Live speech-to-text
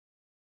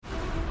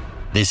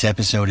This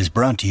episode is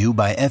brought to you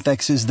by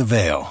FX's The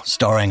Veil,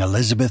 starring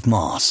Elizabeth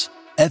Moss.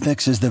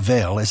 FX's The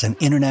Veil is an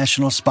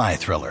international spy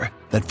thriller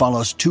that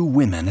follows two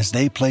women as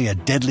they play a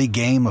deadly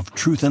game of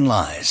truth and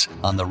lies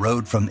on the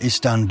road from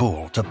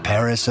Istanbul to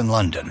Paris and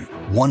London.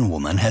 One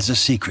woman has a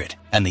secret,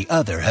 and the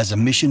other has a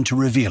mission to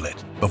reveal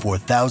it before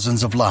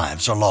thousands of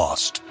lives are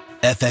lost.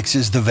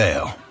 FX's The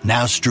Veil,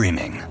 now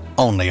streaming,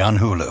 only on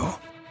Hulu.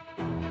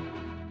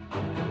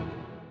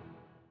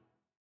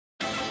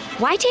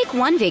 Why take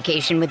one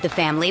vacation with the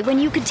family when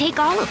you could take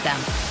all of them?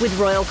 With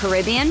Royal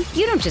Caribbean,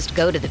 you don't just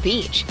go to the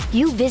beach.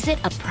 You visit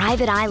a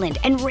private island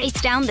and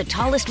race down the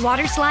tallest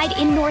water slide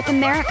in North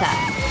America.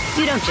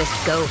 You don't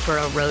just go for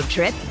a road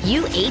trip.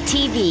 You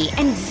ATV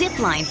and zip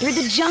line through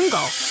the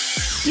jungle.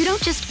 You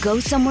don't just go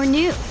somewhere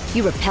new.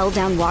 You rappel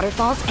down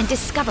waterfalls and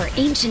discover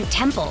ancient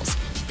temples.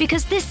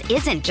 Because this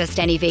isn't just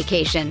any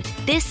vacation.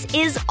 This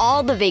is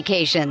all the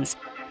vacations.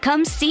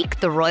 Come seek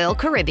the Royal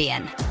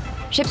Caribbean.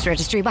 Ships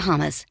Registry,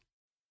 Bahamas.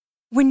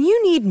 When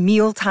you need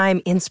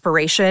mealtime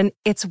inspiration,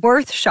 it's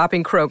worth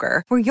shopping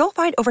Kroger, where you'll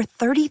find over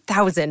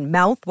 30,000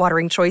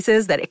 mouth-watering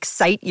choices that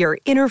excite your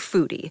inner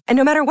foodie. And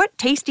no matter what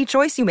tasty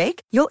choice you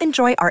make, you'll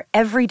enjoy our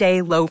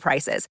everyday low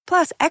prices,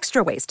 plus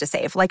extra ways to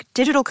save, like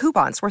digital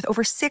coupons worth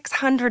over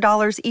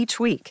 $600 each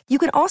week. You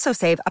can also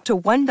save up to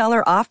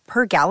 $1 off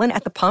per gallon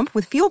at the pump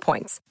with fuel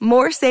points.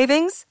 More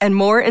savings and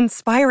more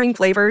inspiring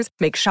flavors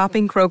make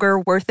shopping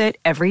Kroger worth it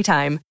every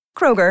time.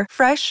 Kroger,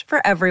 fresh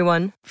for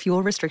everyone.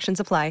 Fuel restrictions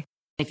apply.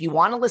 If you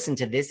want to listen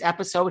to this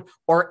episode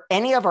or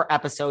any of our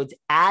episodes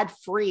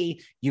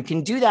ad-free, you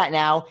can do that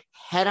now.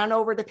 Head on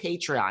over to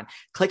Patreon.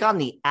 Click on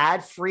the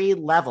ad-free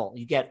level.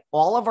 You get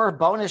all of our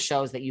bonus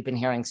shows that you've been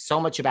hearing so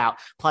much about.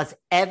 Plus,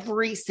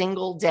 every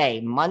single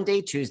day,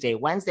 Monday, Tuesday,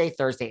 Wednesday,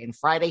 Thursday, and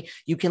Friday,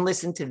 you can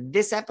listen to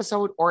this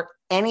episode or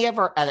any of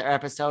our other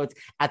episodes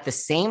at the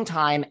same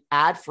time,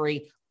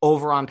 ad-free,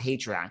 over on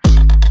Patreon.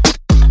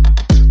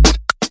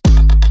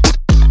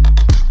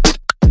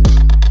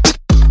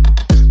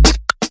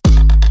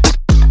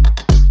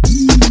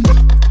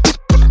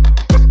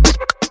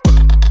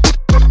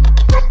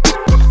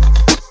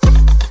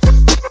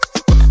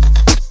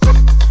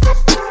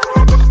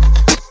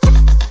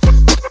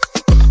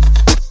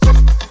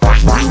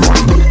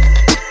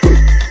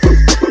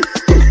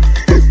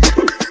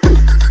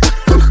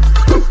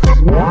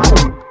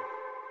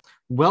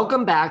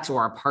 Welcome back to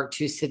our part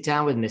 2 sit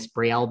down with Miss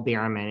Brielle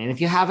Biermann. And if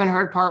you haven't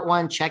heard part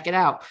 1, check it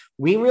out.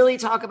 We really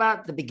talk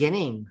about the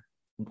beginning.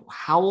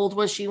 How old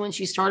was she when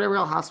she started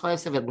Real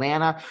Housewives of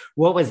Atlanta?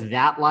 What was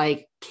that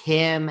like?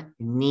 Kim,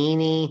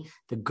 Nene,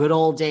 the good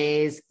old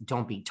days,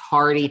 Don't Be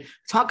Tardy.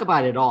 Talk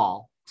about it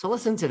all. So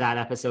listen to that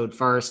episode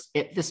first.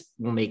 This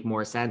will make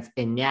more sense.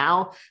 And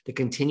now the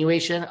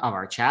continuation of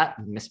our chat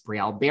with Miss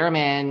Brielle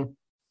Biermann.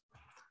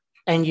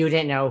 And you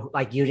didn't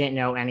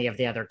know any of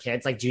the other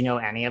kids? Like, do you know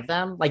any of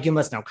them? Like, you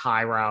must know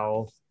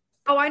Cairo.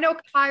 Oh, I know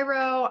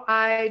Cairo.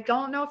 I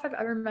don't know if I've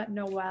ever met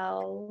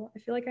Noel. I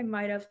feel like I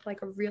might have,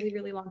 like, a really,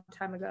 really long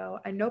time ago.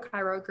 I know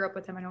Cairo. Grew up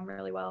with him. I know him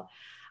really well.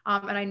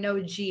 And I know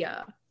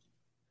Gia.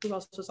 Who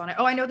else was on it?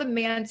 Oh, I know the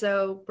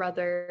Manzo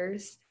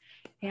brothers.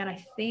 And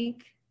I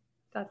think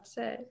that's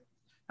it.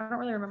 I don't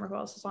really remember who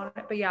else was on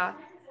it. But yeah,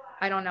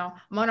 I don't know.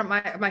 One of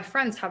my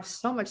friends have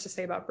so much to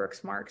say about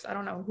Brooks Marks. I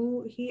don't know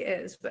who he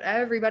is, but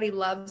everybody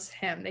loves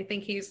him. They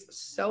think he's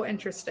so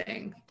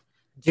interesting.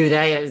 Do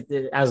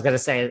they? I was going to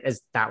say,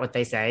 is that what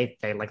they say?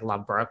 They like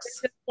love Brooks?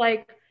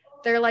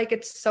 They're like,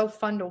 it's so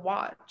fun to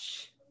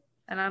watch.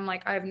 And I'm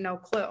like, I have no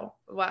clue.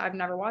 Well, I've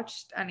never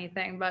watched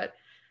anything, but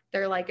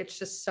they're like, it's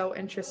just so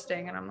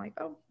interesting. And I'm like,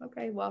 oh,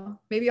 okay, well,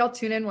 maybe I'll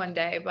tune in one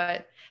day.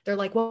 But they're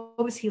like,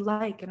 what was he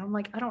like? And I'm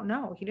like, I don't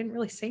know. He didn't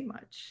really say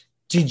much.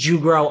 Did you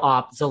grow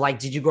up? So like,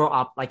 did you grow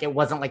up? Like, it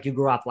wasn't like you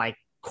grew up like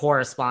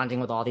corresponding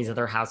with all these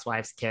other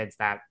housewives kids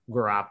that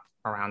grew up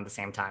around the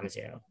same time as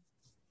you?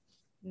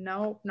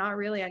 No, not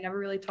really. I never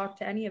really talked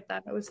to any of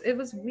them. It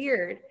was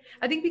weird.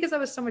 I think because I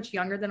was so much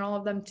younger than all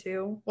of them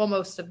too. Well,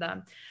 most of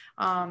them.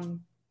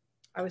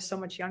 I was so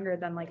much younger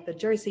than like the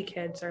Jersey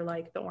kids or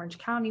like the Orange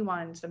County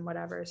ones and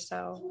whatever.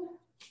 So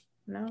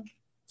no.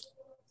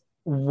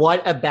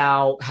 What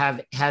about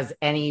has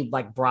any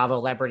like Bravo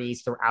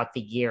celebrities throughout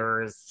the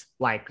years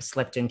like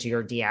slipped into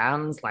your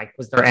DMs? Like,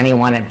 was there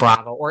anyone at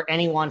Bravo or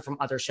anyone from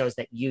other shows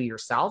that you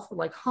yourself were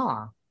like,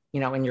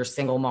 in your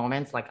single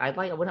moments, like I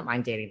wouldn't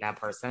mind dating that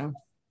person?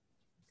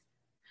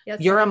 Yes,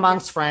 you're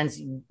amongst friends.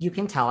 You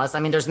can tell us. I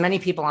mean, there's many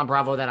people on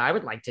Bravo that I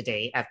would like to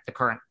date at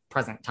the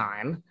present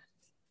time.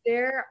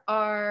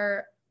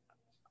 I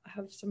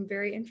have some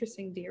very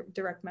interesting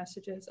direct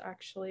messages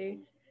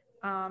actually.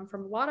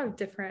 From a lot of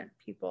different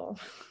people.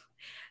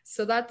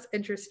 So that's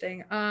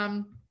interesting.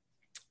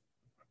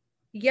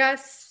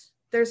 Yes,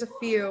 there's a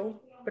few,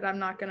 but I'm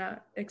not going to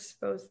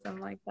expose them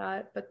like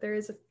that. But there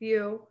is a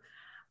few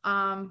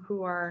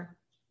who are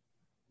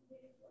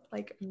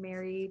like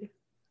married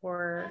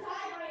or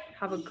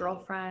have a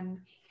girlfriend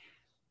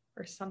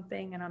or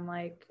something. And I'm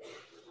like,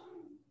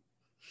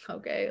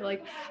 okay,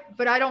 like,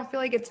 but I don't feel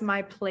like it's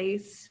my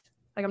place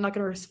Like, I'm not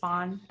going to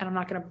respond, and I'm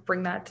not going to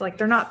bring that to, like,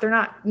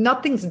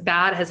 nothing's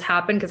bad has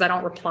happened because I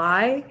don't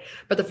reply.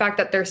 But the fact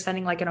that they're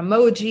sending like an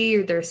emoji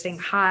or they're saying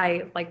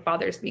hi, like,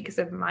 bothers me, because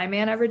if my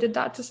man ever did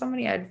that to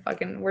somebody,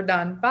 we're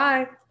done.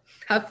 Bye.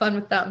 Have fun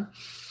with them.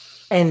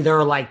 And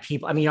they're like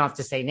people, I mean, you don't have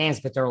to say names,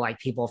 but they're like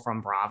people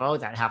from Bravo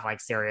that have like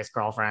serious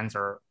girlfriends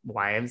or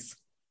wives.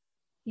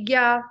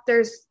 Yeah,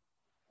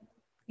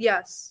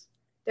 yes,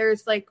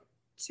 there's like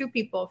 2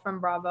 people from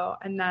Bravo,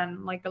 and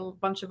then like a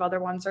bunch of other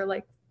ones are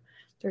like,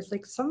 there's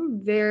like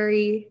some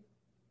very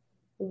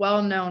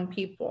well-known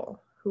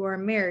people who are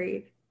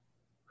married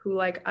who,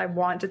 like, I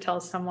want to tell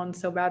someone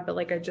so bad, but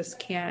like I just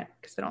can't,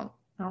 because I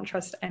don't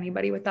trust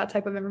anybody with that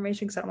type of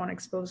information, because I don't want to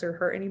expose or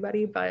hurt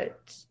anybody.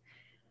 But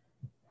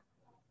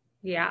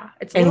yeah,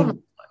 it's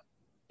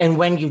and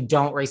when you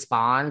don't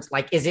respond,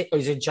 like, is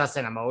it just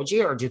an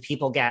emoji, or do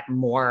people get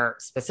more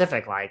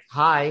specific? Like,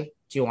 hi,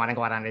 do you want to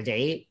go out on a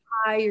date?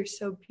 Hi, you're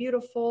so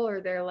beautiful.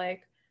 Or they're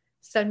like,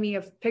 send me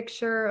a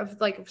picture of,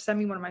 like, send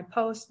me one of my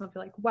posts, and they'll be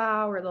like,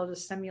 wow. Or they'll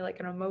just send me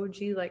like an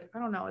emoji. Like, I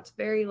don't know. It's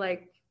very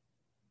like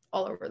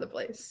all over the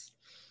place.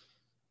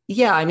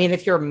 Yeah. I mean,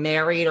 if you're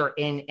married or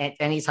in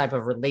any type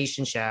of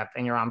relationship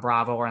and you're on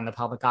Bravo or in the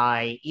public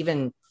eye,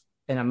 even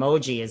an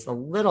emoji is a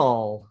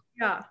little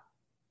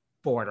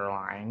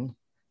borderline.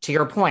 To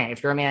your point,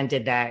 if your man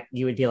did that,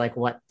 you would be like,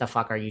 what the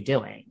fuck are you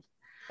doing?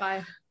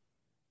 Bye.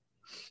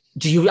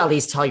 Do you at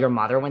least tell your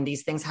mother when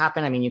these things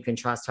happen? I mean, you can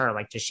trust her.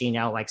 Like, does she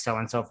know, like,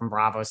 so-and-so from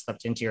Bravo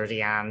slipped into your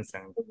DMs?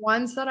 And the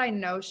ones that I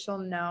know she'll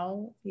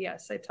know,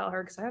 yes, I tell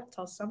her, because I have to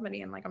tell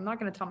somebody. And like, I'm not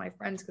going to tell my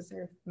friends because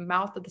they're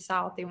mouth of the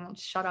South. They won't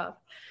shut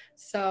up.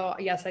 So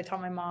yes, I tell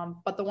my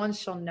mom. But the ones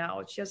she'll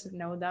know, if she doesn't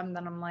know them,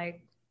 then I'm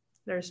like,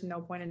 there's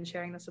no point in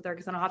sharing this with her,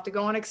 because then I'll have to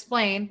go and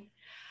explain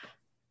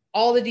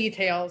all the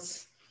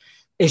details.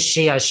 Is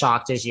she as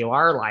shocked as you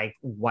are? Like,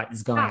 what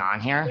is going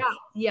on here?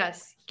 Yeah.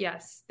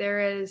 Yes.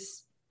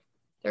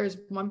 There's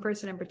one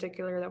person in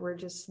particular that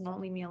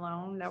won't leave me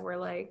alone, that we're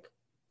like,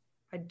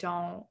 we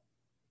don't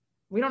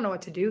know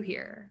what to do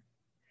here.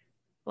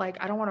 Like,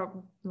 I don't want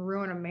to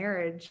ruin a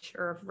marriage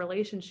or a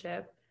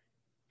relationship,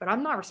 but I've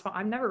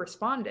never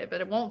responded,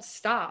 but it won't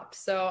stop.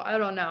 So I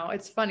don't know.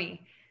 It's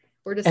funny.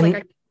 We're just like, I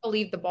can't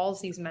believe the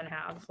balls these men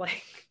have.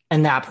 Like,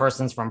 and that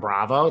person's from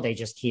Bravo. They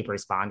just keep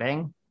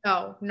responding.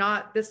 No,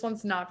 this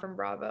one's not from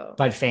Bravo.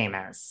 But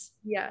famous.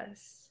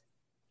 Yes.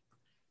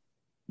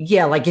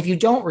 Yeah, like if you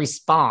don't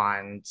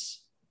respond,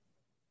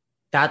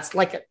 that's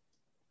like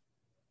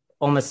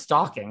almost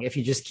stalking if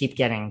you just keep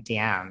getting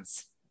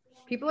DMs.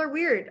 People are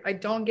weird. I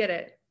don't get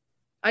it.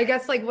 I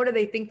guess, like, what do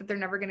they think, that they're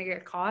never going to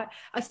get caught?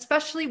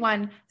 Especially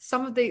when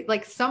some of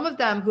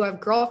them who have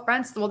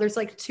girlfriends, well, there's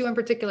like 2 in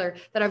particular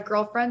that have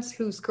girlfriends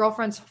whose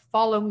girlfriends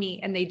follow me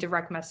and they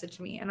direct message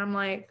me. And I'm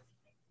like,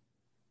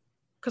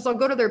 because I'll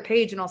go to their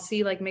page and I'll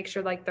see, like, make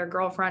sure like their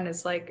girlfriend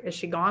is like, is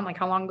she gone? Like,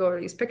 how long ago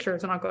are these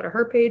pictures? And I'll go to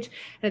her page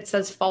and it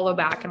says follow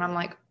back. And I'm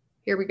like,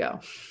 here we go.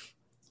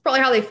 It's probably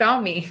how they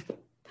found me.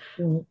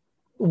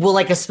 Well,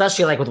 like,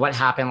 especially like with what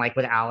happened, like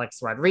with Alex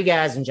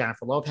Rodriguez and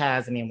Jennifer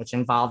Lopez, I mean, which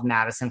involved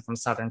Madison from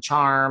Southern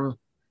Charm.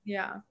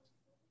 Yeah.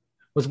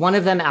 Was one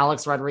of them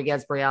Alex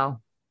Rodriguez, Brielle?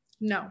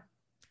 No.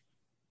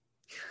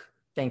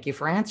 Thank you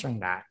for answering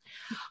that.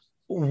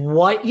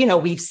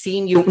 We've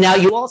seen you. Now,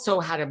 you also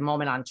had a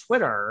moment on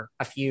Twitter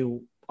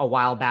a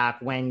while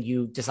back when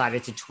you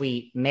decided to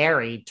tweet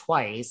married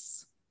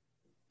twice.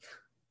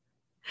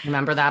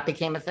 Remember that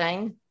became a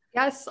thing?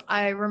 Yes,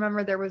 I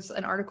remember there was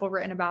an article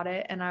written about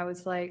it, and I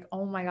was like,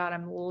 oh my God,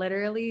 I'm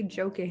literally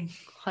joking.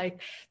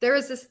 Like, there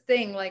was this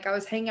thing, like, I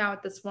was hanging out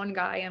with this one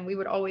guy, and we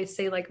would always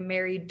say, like,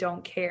 married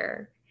don't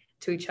care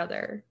to each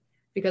other,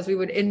 because we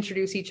would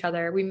introduce each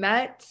other. We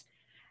met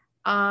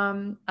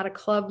at a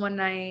club one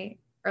night,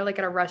 or like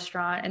at a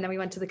restaurant. And then we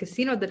went to the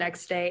casino the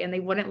next day, and they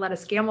wouldn't let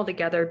us gamble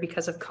together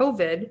because of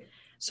COVID.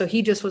 So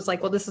he just was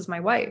like, well, this is my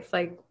wife.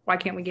 Like, why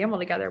can't we gamble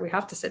together? We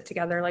have to sit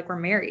together. Like, we're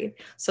married.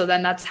 So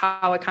then that's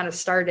how it kind of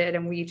started.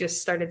 And we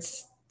just started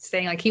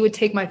saying, like, he would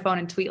take my phone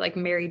and tweet like,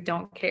 married,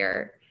 don't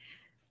care.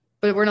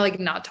 But we're like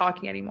not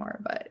talking anymore,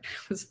 but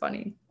it was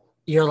funny.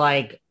 You're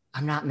like,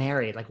 I'm not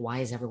married. Like, why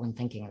is everyone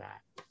thinking that?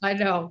 I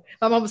know.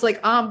 My mom was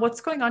like, what's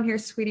going on here,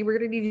 sweetie? We're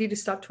going to need you to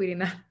stop tweeting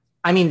that.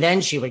 I mean, then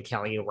she would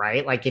kill you,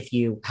 right? Like, if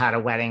you had a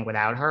wedding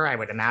without her, I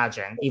would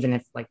imagine, even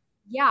if like.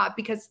 Yeah,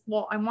 because,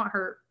 well, I want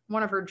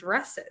one of her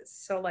dresses.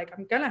 So like,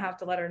 I'm going to have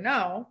to let her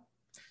know.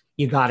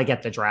 You got to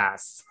get the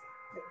dress.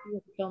 She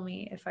would kill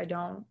me if I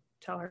don't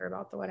tell her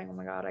about the wedding. Oh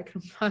my God, I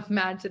can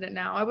imagine it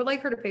now. I would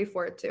like her to pay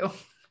for it too.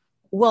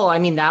 Well, I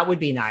mean, that would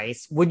be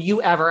nice. Would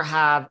you ever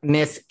have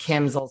Miss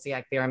Kim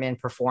Zolciak-Biermann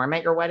perform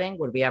at your wedding?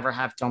 Would we ever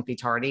have Don't Be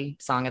Tardy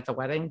song at the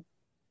wedding?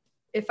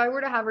 If I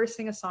were to have her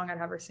sing a song, I'd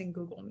have her sing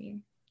Google Me.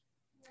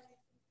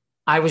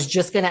 I was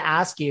just going to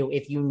ask you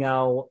if you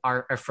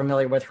are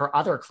familiar with her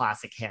other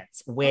classic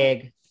hits,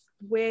 Wig,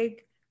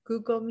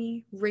 Google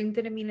Me, Ring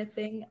Didn't Mean a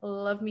Thing,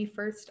 Love Me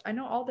First. I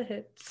know all the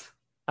hits.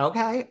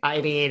 Okay.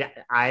 I mean,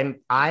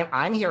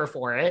 I'm here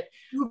for it.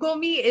 Google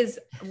Me is,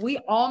 me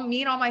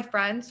and all my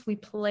friends, we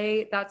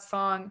play that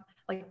song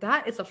Like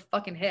that is a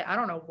fucking hit. I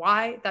don't know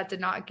why that did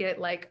not get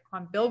like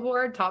on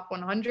Billboard top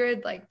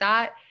 100. Like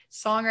that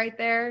song right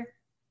there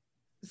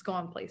is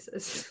going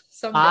places.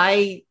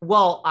 I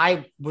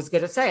was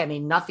going to say, I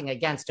mean, nothing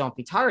against Don't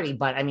Be Tardy,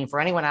 but I mean, for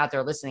anyone out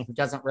there listening who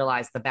doesn't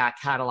realize the back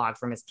catalog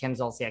for Miss Kim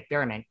Zolciak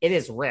Biermann, it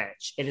is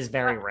rich. It is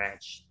very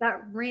rich. That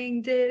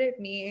ring did it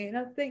mean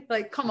nothing.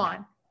 Like, come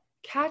on,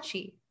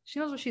 catchy. She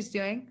knows what she's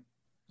doing.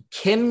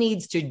 Kim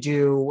needs to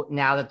do,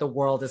 now that the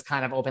world is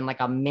kind of open,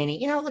 like a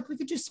mini, like we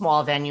could do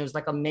small venues,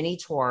 like a mini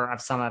tour of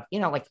some of,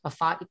 like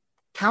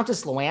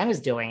Countess Luann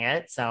is doing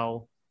it.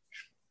 So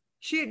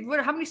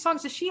how many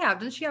songs does she have?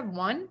 Doesn't she have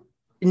one?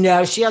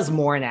 No, she has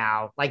more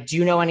now. Like, do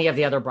you know any of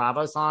the other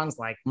Bravo songs?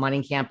 Like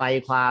Money Can't Buy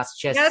You Class?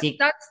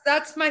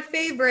 That's my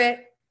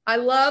favorite. I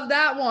love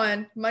that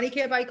one. Money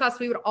Can't Buy You Class.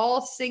 We would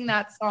all sing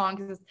that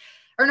song.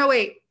 Or no,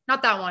 wait,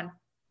 not that one.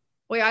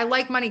 Wait, I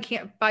like Money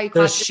Can't Buy You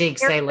Class. The Chic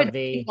Say La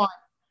Vie.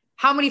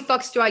 How many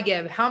fucks do I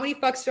give? How many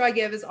fucks do I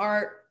give is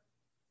our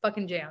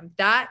fucking jam.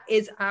 That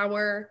is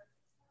our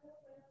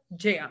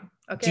jam.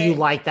 Okay. Do you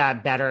like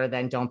that better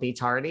than Don't Be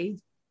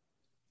Tardy?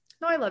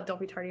 No, I love Don't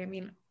Be Tardy. I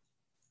mean,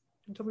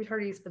 Don't Be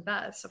Tardy is the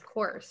best, of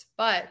course,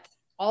 but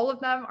all of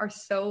them are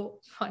so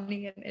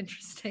funny and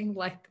interesting.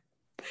 Like,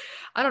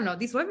 I don't know.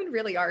 These women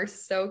really are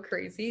so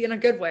crazy in a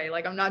good way.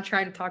 Like, I'm not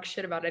trying to talk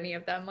shit about any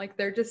of them. Like,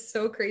 they're just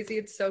so crazy.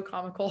 It's so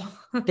comical.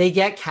 They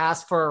get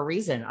cast for a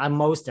reason on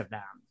most of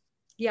them.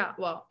 Yeah.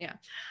 Well, yeah.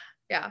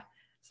 Yeah.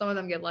 Some of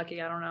them get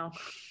lucky. I don't know.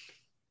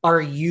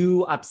 Are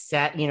you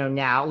upset?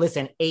 Now,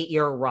 listen,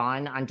 8-year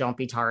run on Don't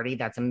Be Tardy.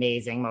 That's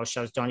amazing. Most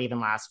shows don't even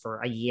last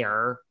for a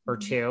year or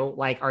two.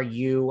 Like, how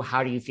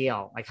do you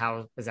feel? Like,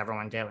 how is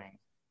everyone doing?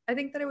 I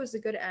think that it was a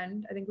good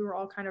end. I think we were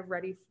all kind of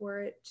ready for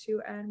it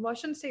to end. Well, I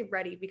shouldn't say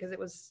ready because it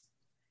was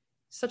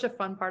such a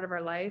fun part of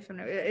our life. And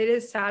it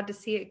is sad to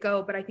see it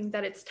go, but I think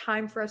that it's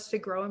time for us to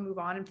grow and move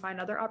on and find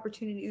other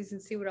opportunities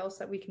and see what else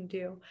that we can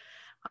do.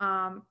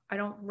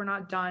 We're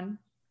not done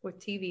with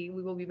TV.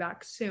 We will be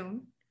back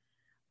soon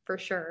for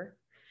sure.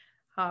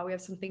 We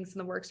have some things in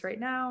the works right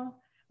now,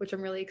 which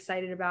I'm really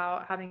excited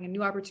about, having a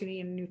new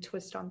opportunity and a new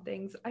twist on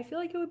things. I feel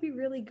like it would be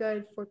really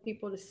good for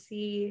people to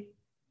see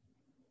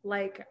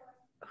like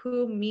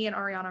who me and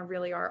Ariana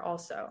really are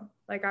also.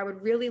 Like, I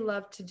would really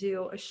love to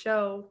do a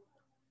show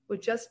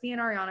with just me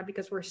and Ariana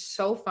because we're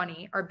so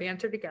funny, our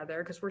banter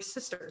together, because we're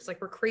sisters. Like,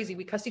 we're crazy.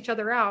 We cuss each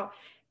other out.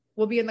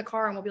 We'll be in the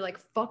car and we'll be like,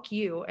 fuck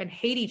you, and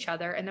hate each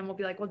other. And then we'll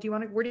be like, well,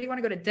 where do you want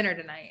to go to dinner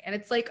tonight? And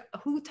it's like,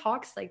 who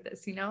talks like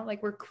this?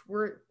 Like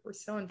we're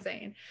so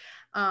insane.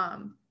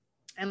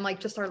 And like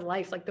just our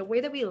life, like the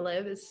way that we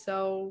live is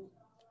so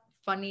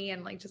funny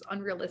and like just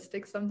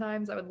unrealistic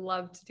sometimes. I would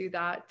love to do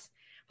that.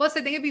 Plus,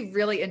 I think it'd be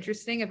really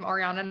interesting if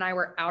Ariana and I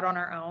were out on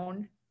our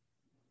own.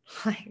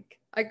 Like,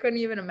 I couldn't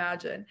even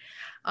imagine.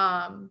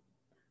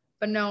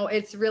 But no,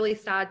 it's really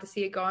sad to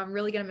see it go. I'm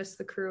really going to miss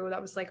the crew.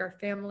 That was like our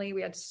family.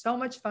 We had so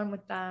much fun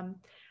with them.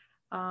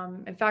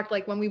 In fact,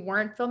 like when we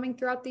weren't filming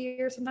throughout the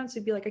year, sometimes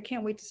we'd be like, I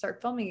can't wait to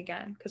start filming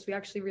again because we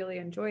actually really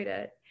enjoyed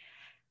it.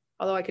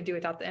 Although I could do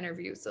without the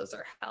interviews. Those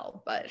are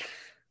hell. But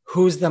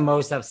who's the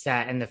most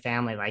upset in the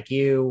family? Like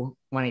you,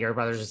 one of your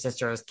brothers or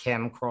sisters,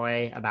 Kim,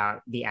 Croy,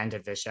 about the end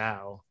of the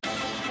show?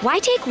 Why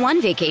take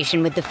one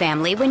vacation with the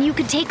family when you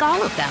could take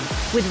all of them?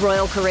 With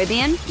Royal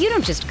Caribbean, you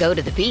don't just go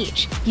to the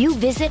beach. You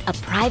visit a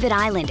private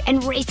island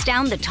and race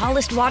down the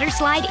tallest water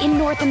slide in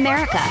North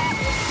America.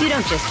 You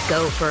don't just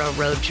go for a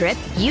road trip.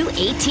 You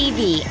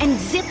ATV and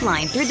zip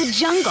line through the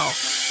jungle.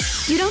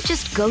 You don't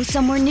just go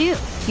somewhere new.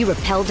 You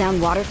rappel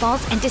down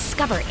waterfalls and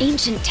discover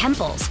ancient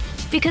temples.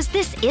 Because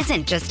this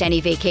isn't just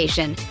any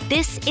vacation.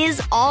 This is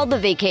all the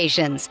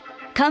vacations.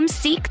 Come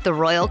seek the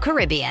Royal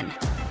Caribbean.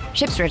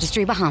 Ships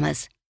Registry,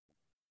 Bahamas.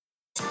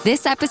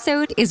 This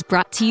episode is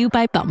brought to you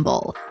by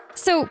Bumble.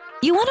 So,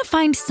 you want to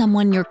find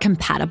someone you're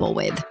compatible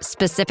with,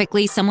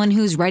 specifically someone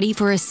who's ready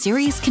for a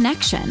serious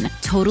connection,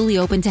 totally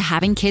open to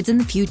having kids in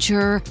the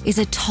future, is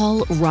a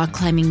tall,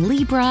 rock-climbing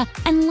Libra,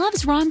 and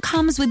loves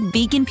rom-coms with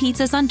vegan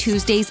pizzas on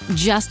Tuesdays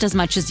just as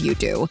much as you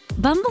do.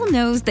 Bumble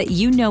knows that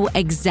you know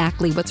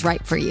exactly what's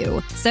right for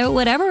you. So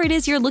whatever it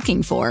is you're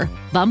looking for,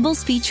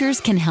 Bumble's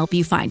features can help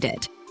you find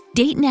it.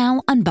 Date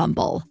now on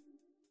Bumble.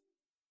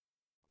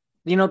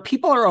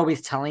 People are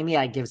always telling me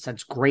I give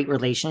such great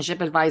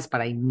relationship advice,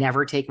 but I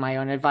never take my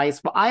own advice.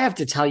 Well, I have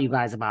to tell you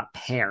guys about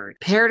Paired.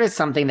 Paired is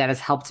something that has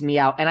helped me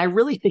out, and I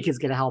really think is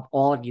going to help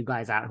all of you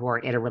guys out who are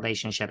in a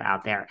relationship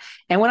out there.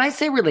 And when I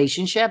say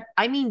relationship,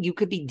 I mean you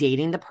could be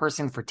dating the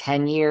person for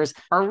 10 years,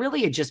 or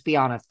really just be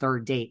on a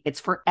third date. It's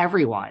for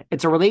everyone.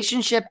 It's a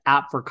relationship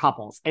app for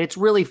couples, and it's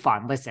really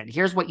fun. Listen,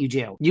 here's what you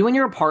do. You and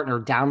your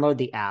partner download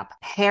the app,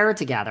 pair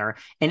together,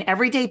 and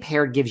every day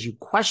Paired gives you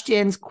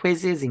questions,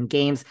 quizzes, and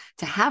games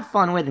to have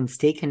fun with and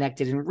stay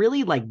connected and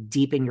really like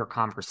deepen your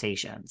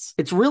conversations.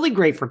 It's really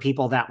great for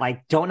people that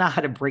like don't know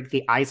how to break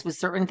the ice with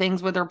certain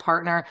things with their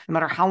partner, no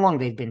matter how long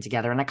they've been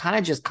together. And it kind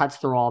of just cuts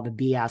through all the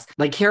BS.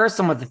 Like, here are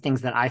some of the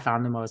things that I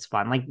found the most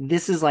fun. Like,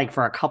 this is like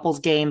for a couples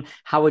game.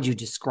 How would you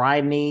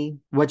describe me?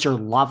 What's your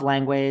love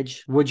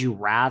language? Would you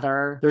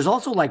rather? There's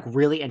also like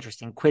really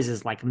interesting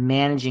quizzes like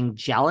managing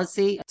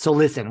jealousy. So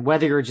listen,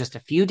 whether you're just a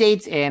few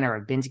dates in or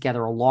have been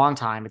together a long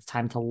time, it's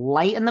time to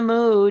lighten the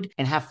mood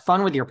and have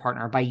fun with your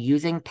partner by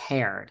using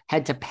Paired.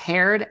 Head to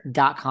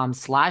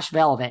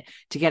paired.com/velvet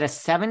to get a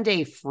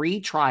 7-day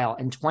free trial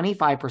and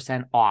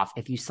 25% off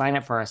if you sign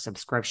up for a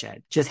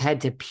subscription. Just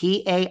head to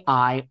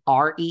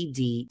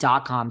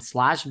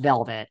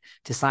paired.com/velvet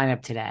to sign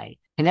up today.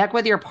 Connect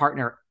with your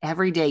partner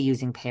every day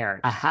using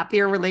Paired. A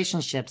happier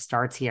relationship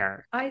starts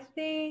here. I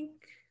think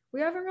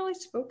we haven't really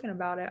spoken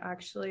about it,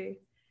 actually.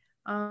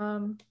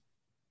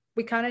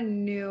 We kind of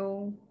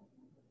knew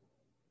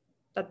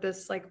that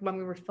this, like, when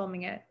we were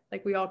filming it,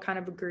 like, we all kind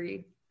of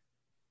agreed.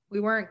 We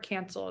weren't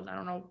canceled. I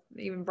don't know,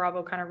 even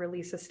Bravo kind of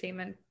released a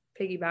statement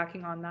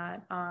piggybacking on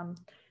that.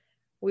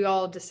 We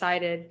all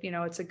decided, you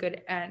know, it's a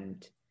good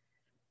end.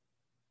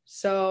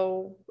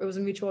 So it was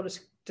a mutual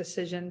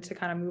decision to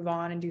kind of move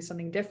on and do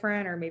something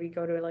different, or maybe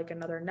go to like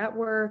another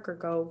network or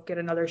go get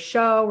another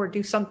show or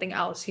do something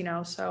else, you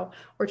know. So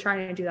we're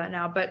trying to do that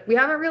now, but we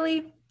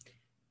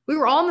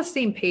were all on the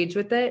same page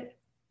with it.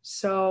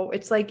 So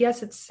it's like,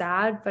 yes, it's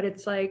sad, but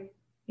it's like,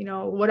 you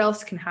know, what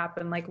else can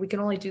happen? Like, we can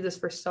only do this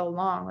for so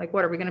long. Like,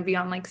 what are we going to be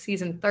on, like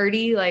season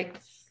 30? Like,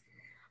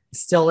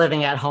 still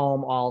living at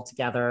home all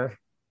together.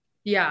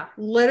 Yeah,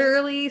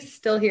 literally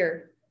still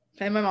here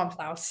in my mom's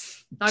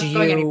house. Not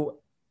going anywhere.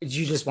 Do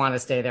you just want to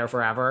stay there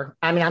forever?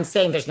 I mean, I'm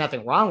saying there's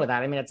nothing wrong with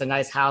that. I mean, it's a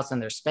nice house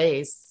and there's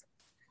space,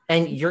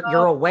 and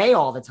you're away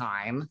all the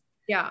time.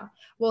 Yeah.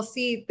 Well,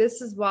 see,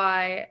 this is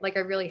why, like,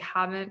 I really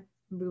haven't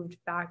moved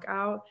back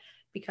out,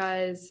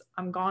 because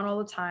I'm gone all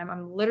the time.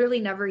 I'm literally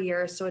never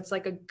here. So it's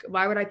like,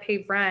 why would I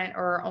pay rent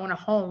or own a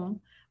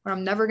home when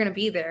I'm never going to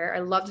be there? I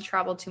love to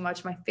travel too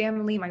much. My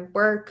family, my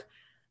work,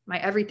 my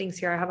everything's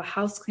here. I have a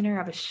house cleaner, I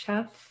have a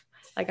chef.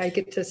 Like, I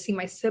get to see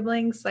my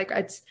siblings. Like,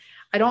 I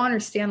don't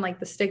understand like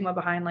the stigma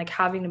behind like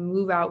having to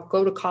move out,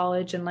 go to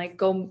college and like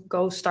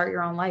go start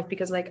your own life,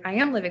 because like I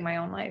am living my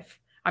own life.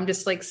 I'm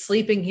just like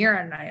sleeping here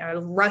at night. I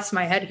rest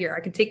my head here.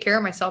 I can take care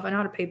of myself. I know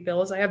how to pay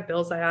bills. I have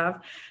bills. I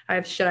have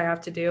shit I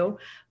have to do,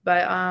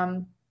 but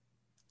I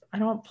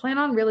don't plan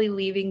on really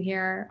leaving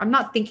here. I'm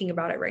not thinking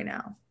about it right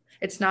now.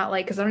 It's not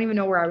like, cause I don't even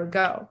know where I would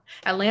go.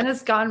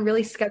 Atlanta's gotten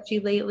really sketchy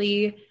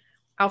lately.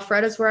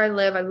 Alphareta's where I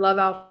live. I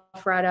love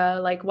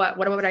Alpharetta. Like, what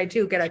would I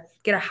do? Get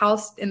a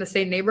house in the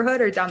same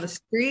neighborhood or down the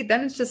street?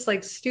 Then it's just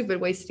like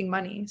stupid, wasting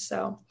money.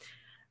 So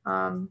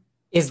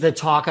is the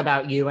talk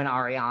about you and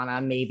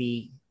Ariana,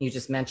 maybe you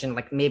just mentioned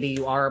like maybe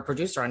you are a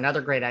producer,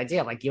 another great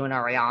idea, like you and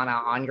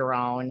Ariana on your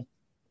own.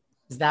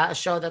 Is that a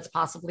show that's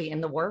possibly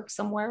in the works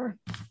somewhere?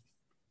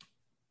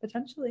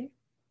 Potentially.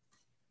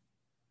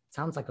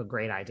 Sounds like a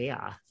great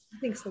idea. I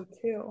think so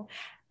too.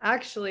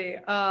 Actually,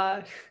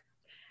 I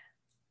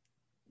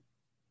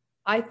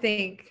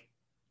think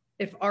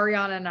if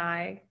Ariana and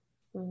I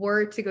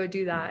were to go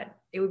do that,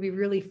 it would be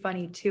really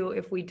funny too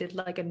if we did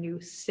like a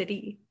new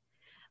city,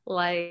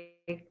 like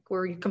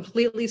where we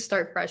completely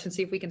start fresh and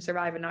see if we can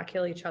survive and not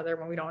kill each other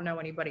when we don't know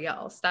anybody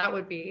else. That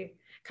would be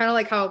kind of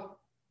like how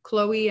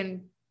Chloe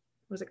and,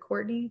 was it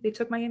Courtney? They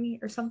took Miami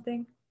or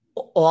something?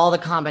 All the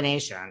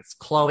combinations.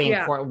 Chloe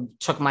and Courtney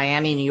took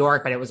Miami, New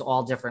York, but it was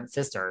all different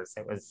sisters.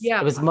 It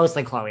was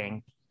mostly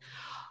Chloe.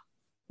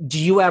 Do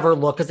you ever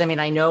look, because I mean,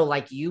 I know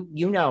like you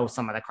know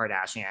some of the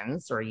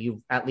Kardashians, or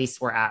you at least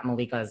were at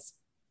Malika's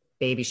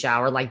baby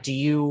shower. Like, do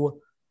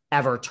you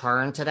ever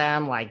turn to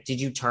them? Like,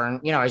 did you turn,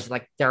 you know, as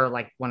like they're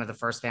like one of the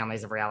first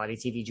families of reality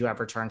TV. Did you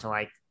ever turn to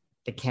like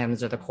the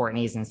Kims or the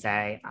Courtneys and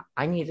say,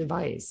 I need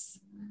advice?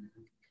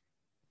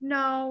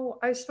 No,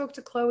 I spoke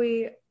to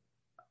Chloe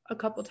a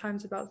couple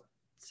times about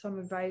some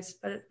advice,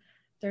 but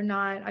they're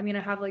not, I mean,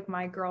 I have like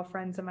my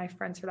girlfriends and my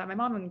friends for that. My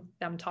mom and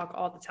them talk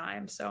all the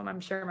time. So I'm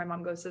sure my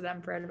mom goes to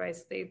them for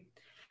advice.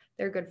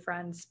 They're good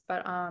friends,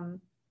 but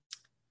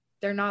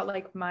they're not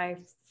like my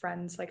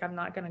friends. Like, I'm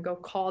not going to go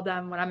call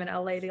them when I'm in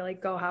LA to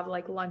like go have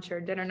like lunch or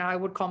dinner. Now I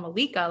would call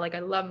Malika. Like, I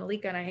love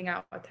Malika and I hang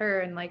out with her.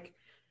 And like,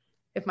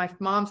 if my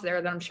mom's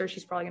there, then I'm sure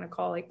she's probably going to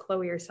call like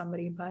Chloe or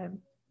somebody, but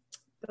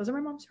those are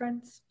my mom's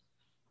friends.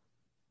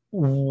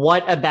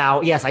 What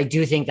about, yes, I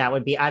do think that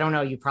would be, I don't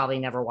know, you probably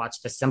never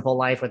watched The Simple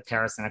Life with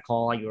Paris and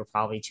Nicole. You were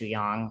probably too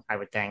young, I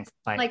would think.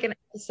 But like an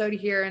episode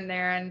here and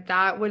there, and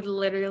that would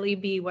literally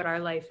be what our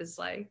life is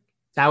like.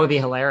 That would be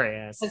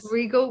hilarious. Like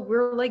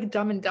we're like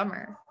Dumb and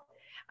Dumber.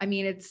 I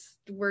mean, it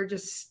would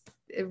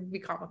be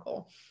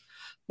comical.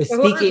 But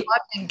speaking,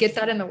 get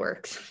that in the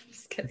works.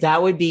 Just kidding.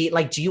 That would be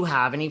like, do you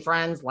have any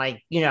friends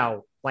like, you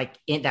know, like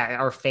that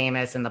are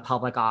famous in the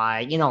public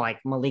eye, you know, like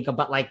Malika,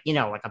 but like, you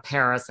know, like a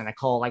Paris and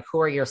Nicole, like who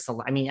are your,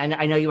 I mean,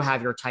 I know you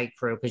have your tight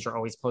crew because you're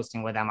always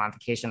posting with them on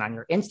vacation on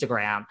your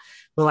Instagram,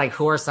 but like,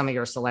 who are some of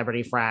your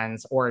celebrity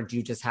friends, or do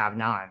you just have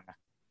none?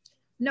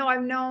 No,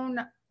 I've known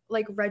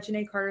like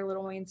Reginae Carter,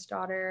 Lil Wayne's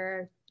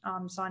daughter,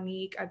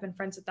 Sonique. I've been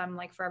friends with them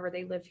like forever.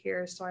 They live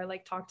here, so I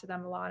like talk to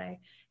them a lot. I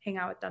hang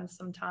out with them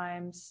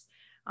sometimes.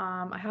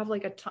 I have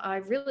like I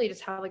really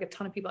just have like a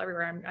ton of people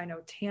everywhere. I know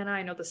Tana,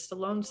 I know the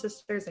Stallone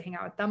sisters. I hang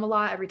out with them a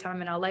lot. Every time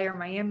I'm in LA or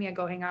Miami, I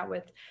go hang out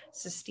with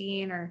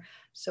Sistine or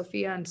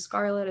Sophia and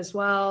Scarlett as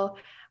well.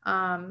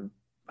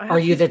 Are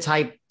you the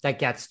type that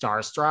gets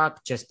starstruck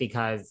just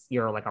because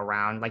you're like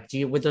around? Like,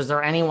 is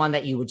there anyone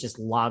that you would just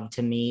love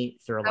to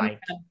meet through like?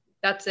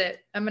 That's it.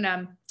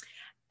 Eminem.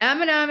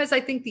 Eminem is, I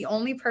think, the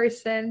only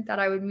person that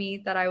I would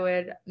meet that I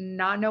would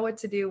not know what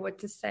to do, what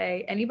to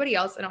say. Anybody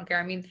else, I don't care.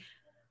 I mean,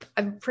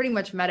 I've pretty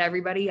much met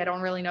everybody. I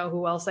don't really know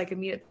who else I could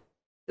meet at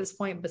this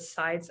point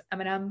besides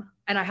Eminem.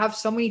 And I have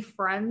so many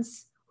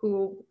friends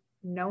who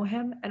know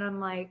him. And I'm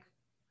like,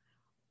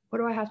 what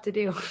do I have to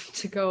do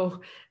to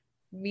go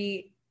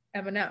meet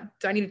Eminem?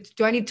 Do I need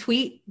to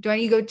tweet? Do I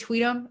need to go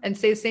tweet him and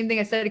say the same thing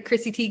I said to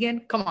Chrissy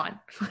Teigen? Come on.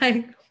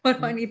 Like, what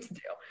do I need to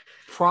do?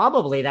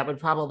 Probably that would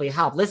probably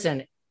help.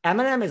 Listen,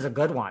 Eminem is a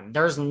good one.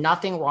 There's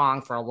nothing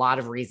wrong for a lot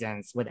of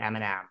reasons with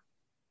Eminem.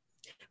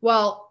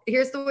 Well,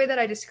 here's the way that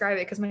I describe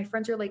it, because my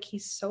friends are like,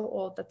 he's so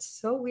old. That's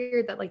so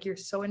weird that like you're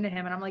so into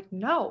him. And I'm like,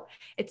 no,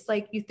 it's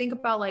like you think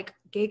about like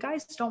gay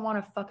guys don't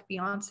want to fuck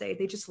Beyonce.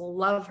 They just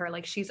love her.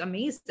 Like she's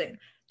amazing.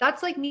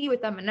 That's like me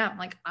with Eminem.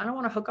 Like I don't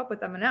want to hook up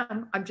with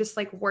Eminem. I'm just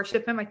like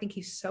worship him. I think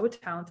he's so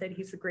talented.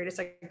 He's the greatest.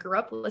 I grew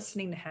up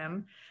listening to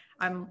him.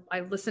 I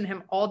listen to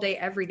him all day,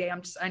 every day.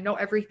 I know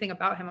everything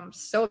about him. I'm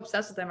so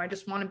obsessed with him. I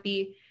just want to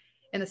be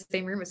in the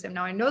same room as him.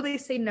 Now I know they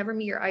say never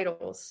meet your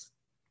idols,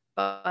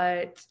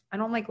 but I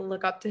don't like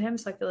look up to him.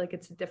 So I feel like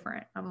it's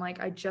different. I'm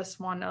like, I just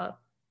want to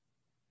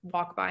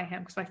walk by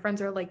him because my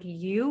friends are like,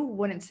 you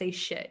wouldn't say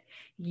shit.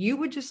 You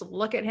would just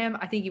look at him.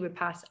 I think you would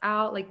pass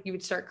out. Like you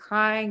would start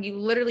crying. You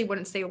literally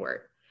wouldn't say a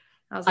word.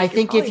 I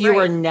think if you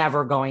were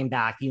never going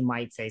back, you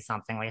might say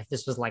something like if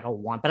this was like a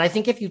one, but I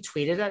think if you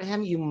tweeted at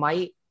him,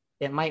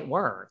 it might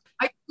work.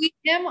 I tweet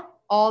him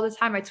all the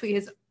time. I tweet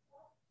his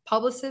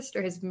publicist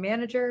or his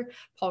manager,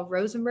 Paul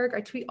Rosenberg. I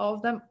tweet all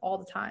of them all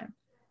the time.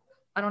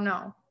 I don't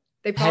know.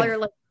 They probably are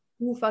like,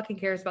 who fucking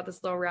cares about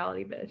this little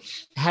reality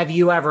bitch? Have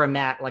you ever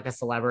met like a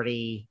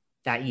celebrity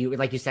that you,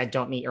 like you said,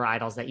 don't meet your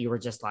idols, that you were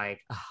just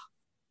like, oh,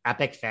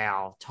 epic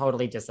fail,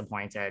 totally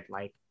disappointed,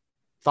 like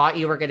thought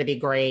you were going to be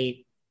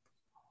great,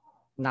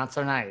 not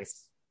so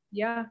nice?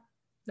 Yeah,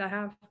 I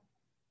have.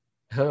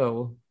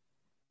 Who?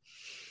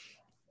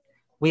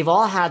 We've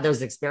all had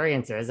those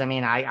experiences. I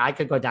mean, I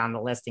could go down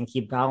the list and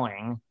keep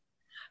going.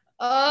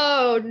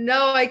 Oh,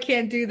 no, I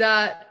can't do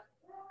that.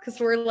 Because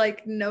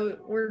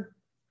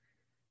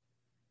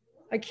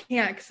I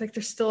can't, because like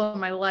they're still in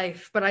my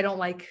life, but I don't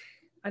like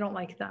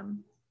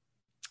them.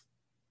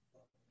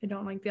 I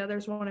don't like the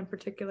others. One in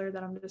particular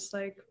that I'm just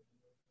like,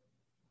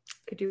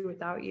 could do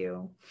without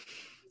you.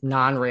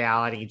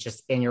 Non-reality,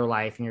 just in your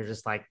life, and you're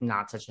just like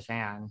not such a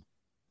fan.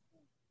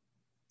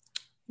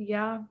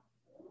 Yeah.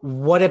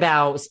 What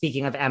about,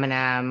 speaking of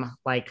Eminem,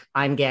 like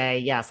I'm gay.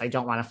 Yes, I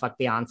don't want to fuck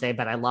Beyonce,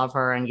 but I love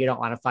her. And you don't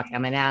want to fuck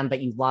Eminem,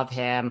 but you love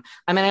him.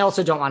 I mean, I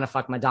also don't want to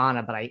fuck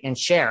Madonna, and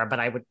Cher, but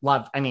I would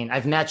love, I mean,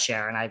 I've met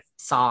Cher and I've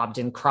sobbed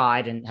and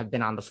cried and have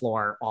been on the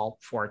floor all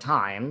 4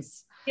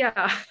 times.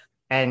 Yeah.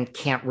 And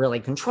can't really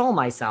control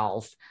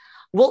myself.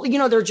 Well, you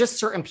know, there are just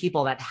certain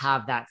people that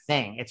have that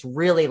thing. It's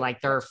really like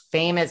they're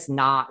famous,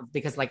 not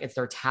because like it's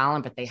their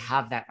talent, but they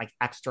have that like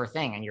extra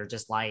thing. And you're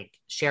just like,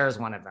 Cher's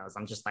one of those.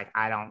 I'm just like,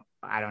 I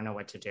don't know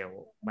what to do.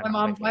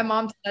 My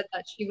mom said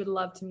that she would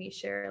love to meet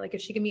Cher. Like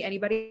if she could meet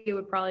anybody, it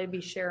would probably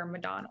be Cher or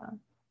Madonna.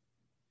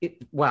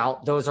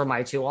 Well, those are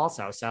my 2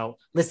 also. So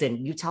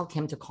listen, you tell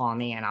Kim to call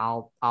me and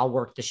I'll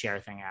work the Cher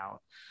thing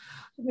out.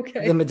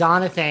 Okay. The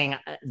Madonna thing,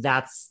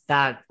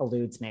 that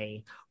eludes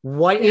me.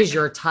 What is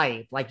your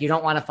type? Like, you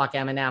don't want to fuck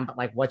Eminem, but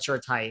like, what's your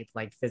type?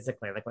 Like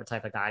physically, like what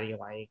type of guy do you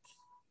like?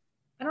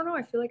 I don't know.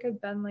 I feel like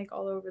I've been like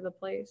all over the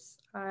place.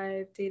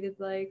 I've dated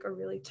like a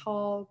really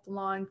tall,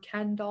 blonde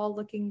Ken doll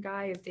looking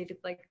guy. I've dated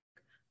like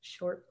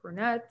short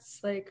brunettes.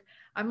 Like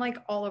I'm like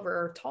all over,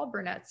 or tall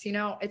brunettes, you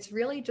know, it's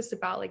really just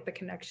about like the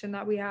connection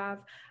that we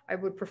have. I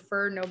would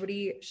prefer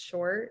nobody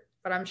short,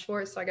 but I'm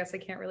short. So I guess I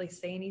can't really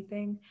say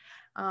anything.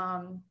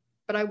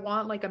 But I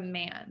want like a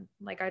man.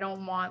 Like I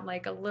don't want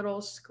like a little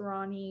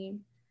scrawny,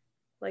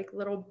 like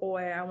little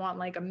boy. I want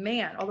like a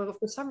man. Although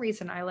for some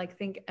reason I like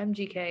think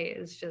MGK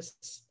is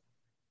just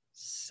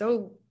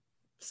so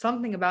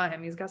something about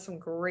him. He's got some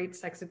great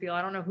sex appeal.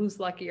 I don't know who's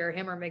luckier,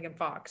 him or Megan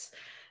Fox.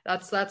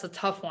 That's a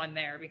tough one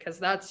there because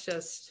that's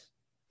just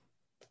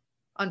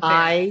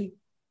unfair.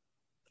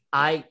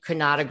 I could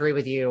not agree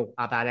with you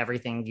about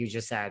everything you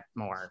just said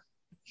more.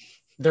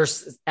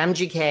 There's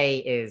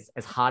MGK is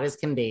as hot as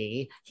can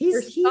be.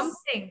 There's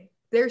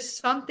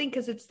something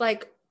because it's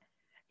like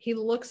he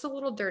looks a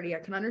little dirty. I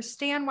can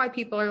understand why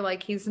people are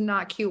like, he's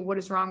not cute. What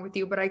is wrong with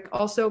you? But I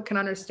also can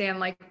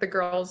understand like the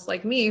girls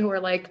like me who are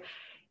like,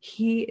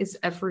 he is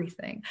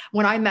everything.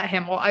 When I met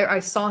him, well, I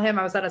saw him.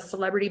 I was at a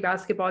celebrity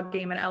basketball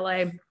game in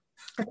LA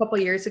a couple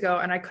years ago,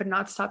 and I could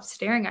not stop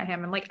staring at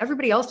him. And like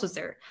everybody else was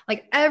there.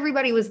 Like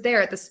everybody was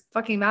there at this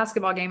fucking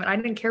basketball game, and I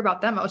didn't care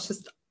about them. I was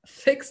just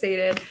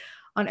fixated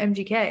on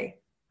MGK.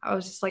 I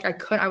was just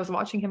like, I was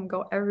watching him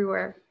go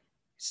everywhere.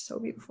 So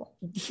beautiful.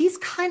 He's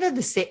kind of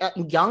the same,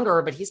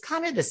 younger, but he's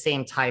kind of the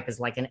same type as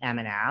like an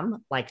Eminem,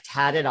 like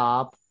tatted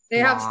up.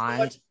 They blonde. have so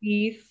much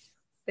beef.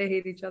 They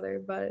hate each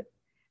other, but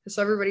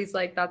so everybody's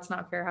like, that's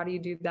not fair. How do you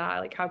do that?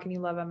 Like, how can you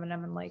love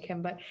Eminem and like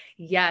him? But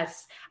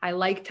yes, I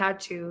like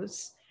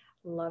tattoos.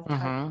 Love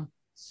tattoos.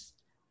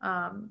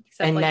 And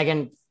like,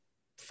 Megan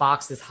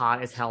Fox is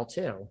hot as hell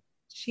too.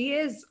 She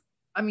is.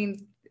 I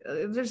mean,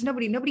 there's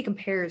nobody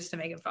compares to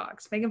Megan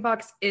Fox. Megan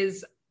Fox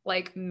is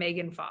like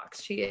Megan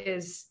Fox. She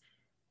is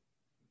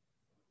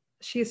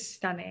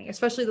stunning,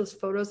 especially those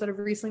photos that have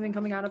recently been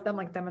coming out of them,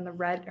 like them in the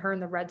red, her in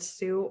the red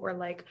suit, or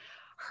like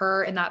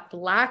her in that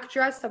black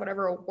dress at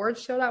whatever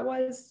awards show that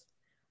was.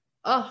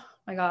 Oh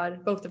my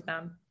God, both of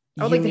them.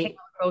 I would like to hang out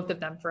with both of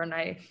them for a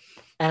night.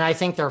 And I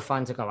think they're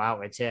fun to go out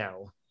with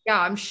too. Yeah,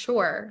 I'm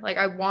sure. Like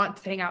I want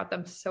to hang out with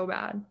them so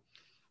bad.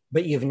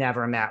 But you've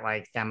never met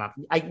like them up.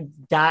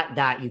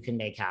 That you can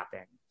make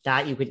happen.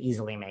 That you could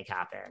easily make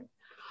happen.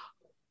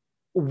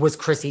 Was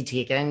Chrissy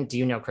Teigen? Do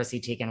you know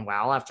Chrissy Teigen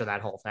well after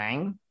that whole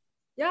thing?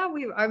 Yeah,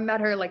 I've met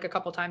her like a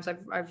couple times.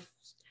 I've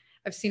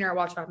seen her at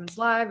Watch What Happens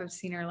Live. I've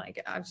seen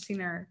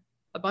her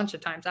a bunch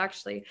of times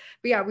actually.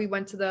 But yeah, we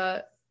went to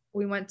the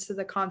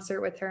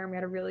concert with her and we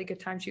had a really good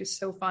time. She was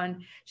so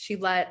fun. She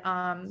let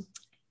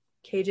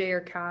KJ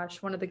or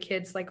Cash, one of the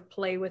kids, like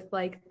play with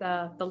like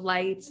the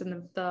lights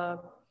and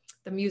the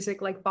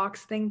music like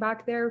box thing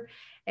back there,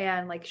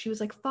 and like she was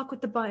like, fuck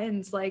with the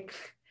buttons. Like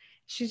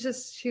she's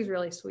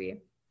really sweet.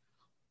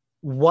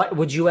 What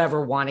would you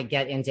ever want to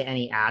get into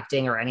any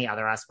acting or any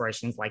other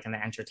aspirations like in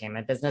the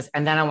entertainment business?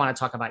 And then I want to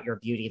talk about your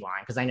beauty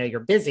line, because I know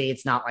you're busy.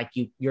 It's not like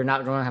you're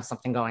not going to have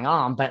something going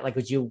on, but like,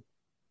 would you,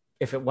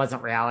 if it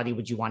wasn't reality,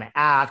 would you want to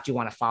act? Do you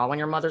want to follow in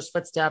your mother's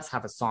footsteps?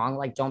 Have a song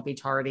like Don't Be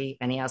Tardy?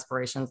 Any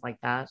aspirations like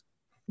that?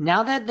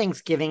 Now that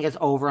Thanksgiving is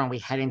over and we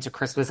head into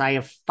Christmas, I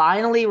have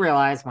finally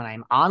realized when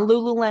I'm on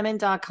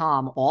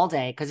Lululemon.com all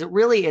day, because it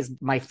really is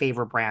my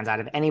favorite brand out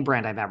of any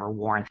brand I've ever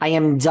worn, I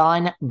am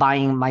done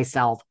buying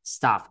myself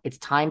stuff. It's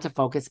time to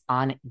focus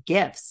on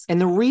gifts. And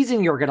the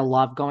reason you're going to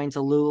love going to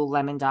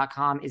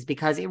Lululemon.com is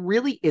because it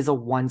really is a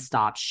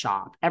one-stop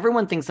shop.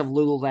 Everyone thinks of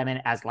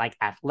Lululemon as like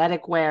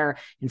athletic wear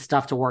and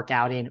stuff to work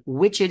out in,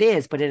 which it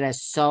is, but it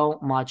has so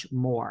much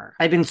more.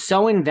 I've been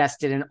so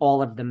invested in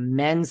all of the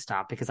men's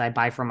stuff because I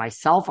buy for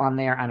myself on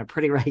there on a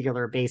pretty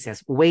regular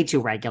basis, way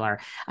too regular.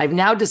 I've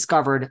now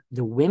discovered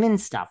the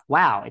women's stuff.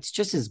 Wow, it's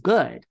just as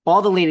good.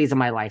 All the ladies in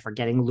my life are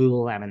getting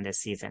Lululemon this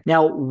season.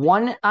 Now,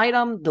 one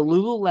item, the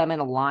Lululemon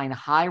Align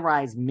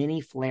high-rise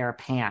mini flare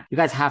pant. You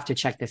guys have to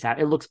check this out.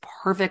 It looks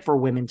perfect for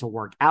women to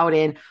work out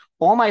in.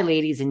 All my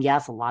ladies, and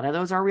yes, a lot of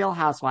those are Real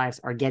Housewives,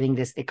 are getting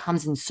this. It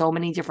comes in so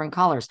many different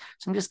colors.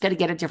 So I'm just going to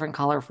get a different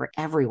color for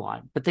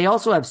everyone. But they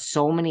also have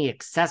so many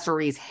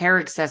accessories, hair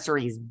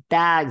accessories,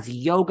 bags,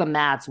 yoga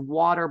mats,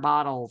 water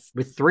bottles.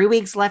 With 3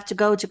 weeks left to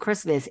go to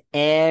Christmas,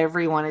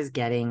 everyone is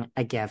getting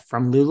a gift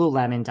from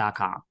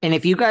Lululemon.com. And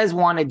if you guys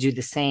want to do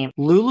the same,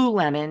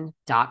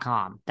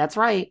 Lululemon.com. That's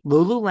right,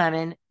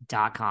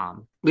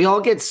 Lululemon.com. We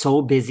all get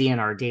so busy in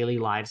our daily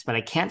lives, but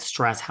I can't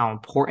stress how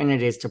important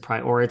it is to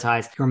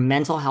prioritize your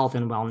mental health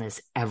and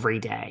wellness every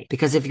day.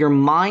 Because if your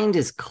mind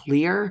is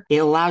clear, it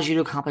allows you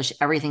to accomplish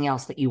everything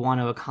else that you want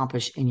to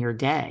accomplish in your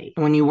day.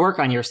 And when you work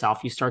on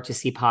yourself, you start to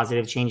see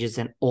positive changes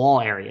in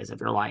all areas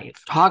of your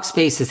life.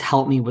 Talkspace has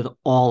helped me with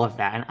all of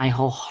that, and I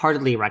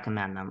wholeheartedly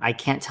recommend them. I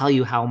can't tell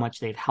you how much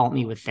they've helped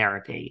me with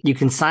therapy. You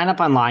can sign up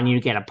online,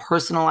 you get a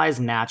personalized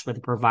match with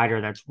a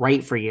provider that's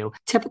right for you,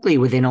 typically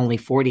within only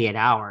 48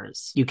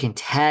 hours. You can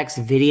text,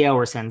 video,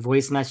 or send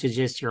voice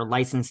messages to your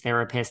licensed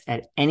therapist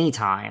at any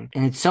time.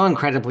 And it's so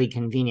incredibly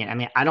convenient. I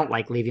mean, I don't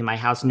like leaving my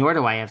house, nor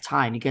do I have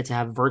time. You get to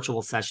have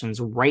virtual sessions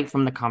right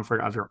from the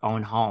comfort of your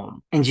own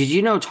home. And did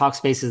you know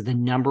Talkspace is the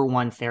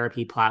 #1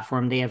 therapy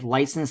platform? They have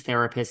licensed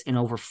therapists in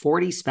over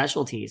 40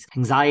 specialties: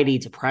 anxiety,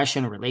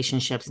 depression,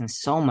 relationships, and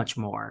so much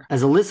more.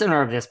 As a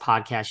listener of this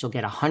podcast, you'll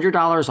get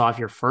 $100 off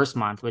your first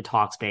month with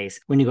Talkspace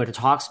when you go to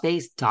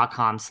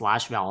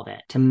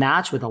Talkspace.com/velvet. To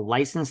match with a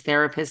licensed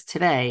therapist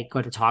today,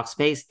 go to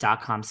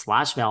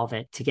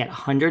Talkspace.com/velvet to get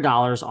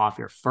 $100 off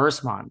your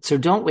first month. So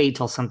don't wait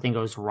till something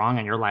goes wrong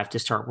in your life to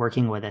start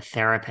working with a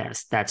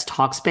therapist. That's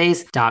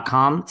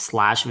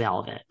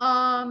Talkspace.com/velvet.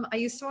 I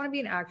used to want to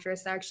be an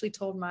actress. I actually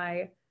told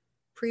my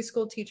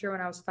preschool teacher when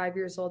I was 5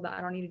 years old that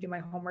I don't need to do my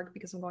homework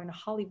because I'm going to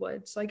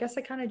Hollywood. So I guess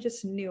I kind of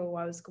just knew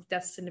I was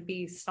destined to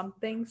be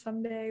something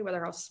someday,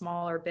 whether how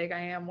small or big I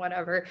am,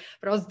 whatever,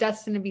 but I was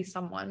destined to be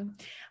someone.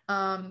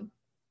 And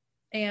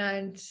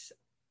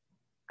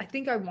I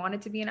think I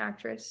wanted to be an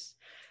actress,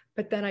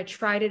 but then I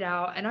tried it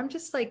out and I'm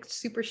just like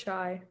super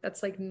shy.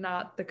 That's like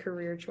not the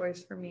career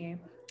choice for me.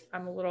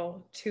 I'm a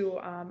little too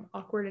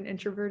awkward and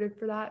introverted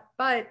for that,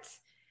 but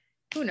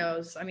who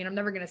knows? I mean, I'm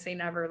never going to say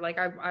never. Like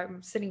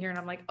I'm sitting here and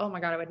I'm like, oh my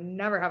God, I would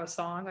never have a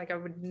song. Like I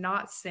would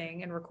not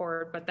sing and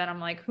record, but then I'm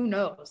like, who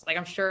knows? Like,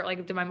 I'm sure,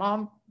 like, did my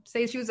mom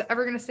say she was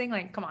ever going to sing.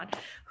 Like, come on,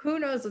 who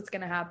knows what's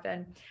going to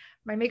happen?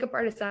 My makeup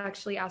artist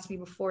actually asked me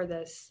before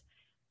this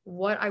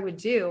what I would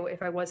do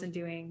if I wasn't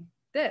doing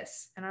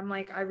this. And I'm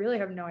like, I really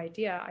have no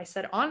idea. I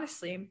said,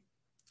 honestly,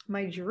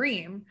 my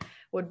dream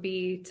would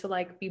be to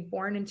like be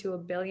born into a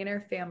billionaire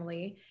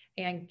family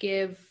and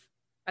give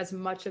as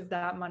much of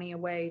that money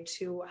away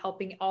to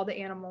helping all the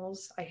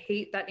animals. I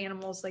hate that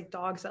animals like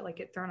dogs that like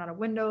get thrown out of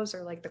windows,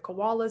 or like the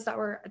koalas that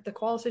were the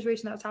koala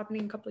situation that was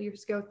happening a couple of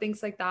years ago,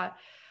 things like that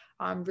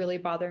really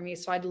bother me.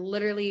 So I'd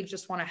literally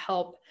just want to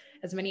help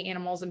as many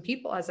animals and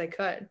people as I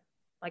could.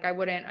 Like I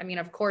wouldn't, I mean,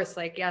 of course,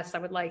 like, yes, I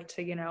would like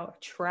to, you know,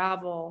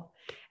 travel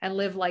and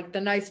live like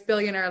the nice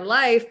billionaire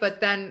life,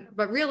 but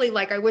really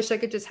like, I wish I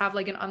could just have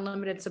like an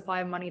unlimited supply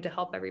of money to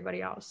help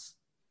everybody else.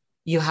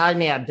 You had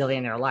me at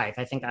billionaire life.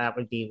 I think that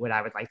would be what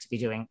I would like to be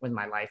doing with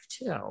my life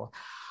too.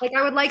 Like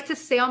I would like to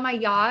sail my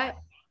yacht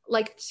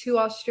like to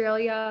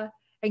Australia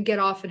and get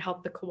off and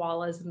help the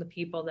koalas and the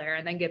people there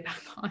and then get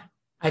back on.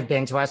 I've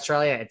been to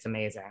Australia. It's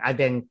amazing. I've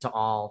been to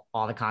all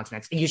the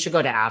continents. You should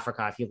go to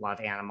Africa if you love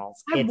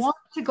animals. I want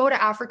to go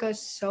to Africa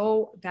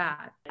so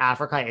bad.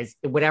 Africa is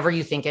whatever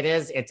you think it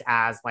is. It's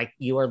as like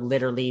you are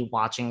literally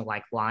watching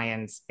like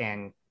lions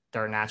in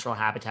their natural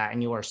habitat,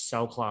 and you are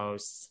so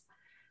close.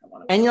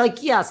 And you're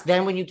like, yes,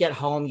 then when you get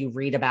home, you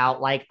read about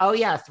like, oh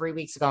yeah, 3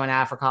 weeks ago in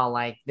Africa,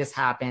 like this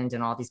happened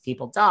and all these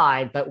people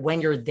died. But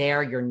when you're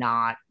there, you're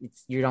not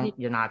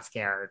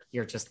scared.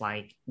 You're just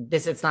like,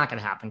 it's not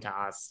going to happen to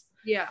us.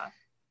 Yeah.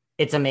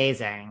 It's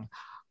amazing.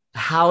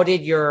 Talk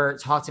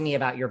to me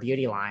about your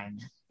beauty line,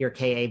 your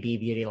KAB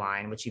beauty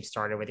line, which you've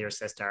started with your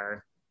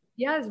sister.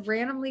 Yes,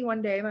 randomly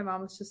one day, my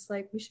mom was just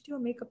like, we should do a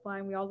makeup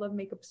line. We all love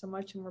makeup so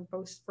much and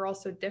we're all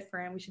so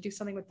different. We should do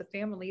something with the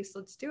family. So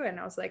let's do it. And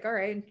I was like, all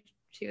right. And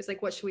she was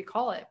like, what should we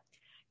call it?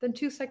 Then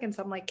 2 seconds,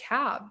 I'm like,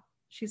 Cab.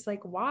 She's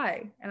like,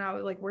 why? And I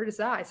was like, where does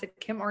that? I said,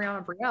 Kim,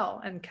 Ariana,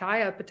 Brielle, and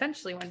Kaya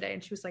potentially one day.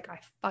 And she was like, I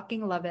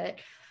fucking love it.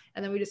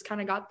 And then we just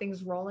kind of got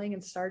things rolling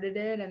and started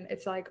it. And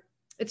it's like,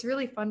 it's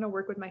really fun to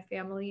work with my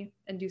family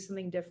and do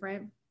something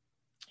different.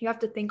 You have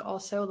to think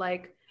also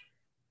like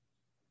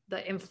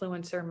the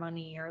influencer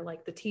money or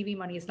like the TV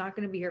money is not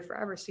going to be here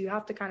forever. So you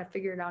have to kind of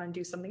figure it out and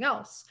do something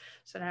else.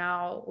 So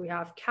now we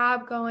have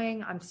Cab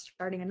going. I'm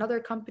starting another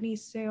company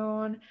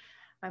soon.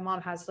 My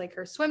mom has like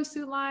her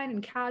swimsuit line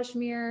and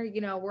cashmere. You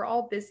know, we're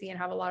all busy and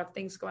have a lot of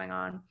things going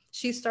on.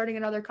 She's starting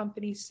another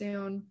company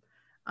soon.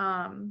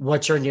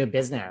 What's your new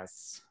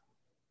business?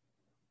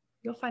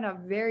 You'll find out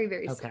very,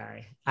 very soon.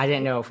 Okay. I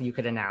didn't know if you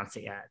could announce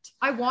it yet.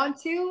 I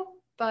want to,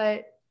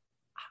 but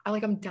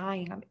I'm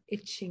dying. I'm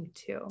itching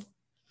to.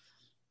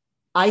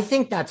 I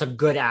think that's a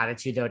good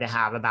attitude though to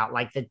have about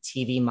like the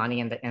TV money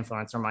and the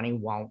influencer money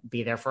won't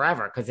be there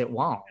forever, because it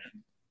won't.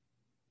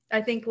 I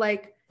think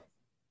like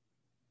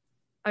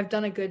I've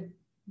done a good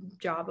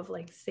job of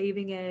like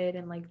saving it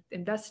and like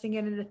investing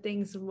it into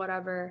things and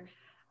whatever.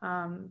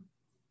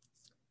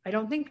 I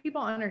don't think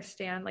people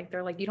understand, like,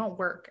 they're like, you don't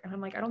work. And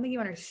I'm like, I don't think you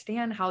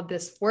understand how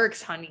this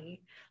works,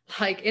 honey.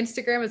 Like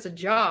Instagram is a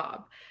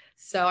job.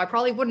 So I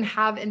probably wouldn't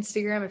have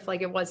Instagram if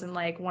like it wasn't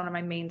like one of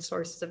my main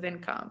sources of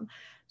income.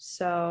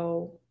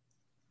 So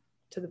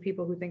to the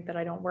people who think that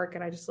I don't work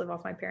and I just live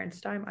off my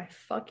parents' dime, I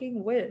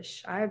fucking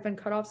wish. I have been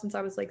cut off since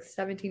I was like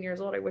 17 years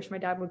old. I wish my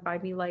dad would buy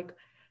me like,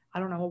 I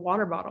don't know, a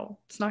water bottle.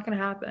 It's not going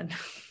to happen.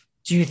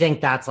 Do you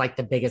think that's like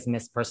the biggest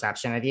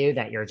misperception of you,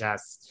 that you're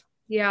just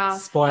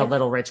spoiled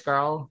little rich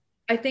girl?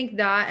 I think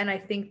that, and I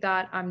think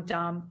that I'm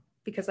dumb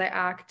because I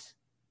act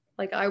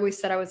like I always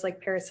said I was like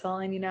Paris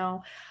Hilton, you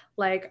know,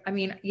 like, I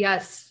mean,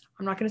 yes,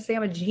 I'm not going to say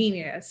I'm a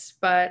genius,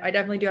 but I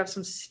definitely do have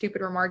some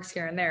stupid remarks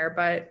here and there,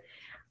 but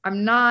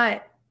I'm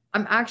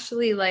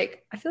actually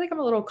like, I feel like I'm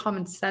a little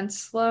common sense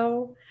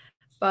slow,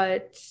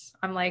 but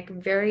I'm like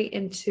very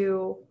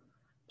into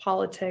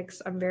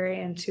politics. I'm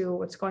very into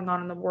what's going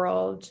on in the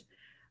world.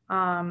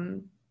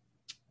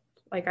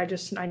 Like I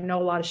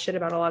know a lot of shit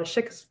about a lot of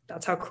shit because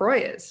that's how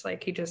Croy is.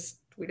 Like we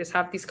just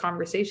have these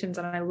conversations,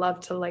 and I love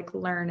to like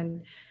learn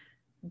and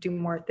do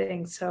more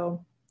things.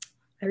 So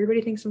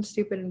everybody thinks I'm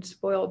stupid and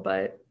spoiled,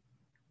 but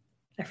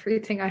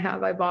everything I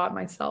have, I bought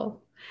myself,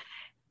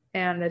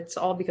 and it's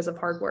all because of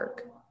hard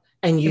work.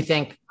 And you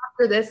think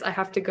after this, I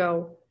have to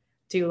go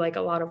do like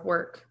a lot of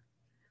work.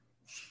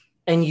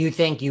 And you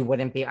think you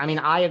wouldn't be? I mean,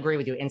 I agree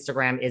with you.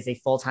 Instagram is a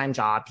full-time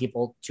job.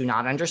 People do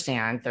not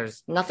understand.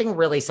 There's nothing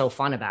really so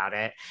fun about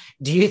it.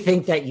 Do you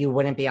think that you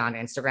wouldn't be on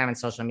Instagram and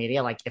social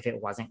media like if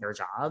it wasn't your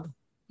job?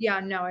 Yeah,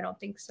 no, I don't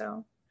think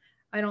so.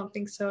 I don't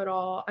think so at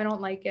all. I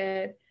don't like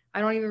it.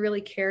 I don't even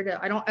really care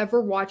I don't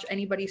ever watch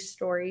anybody's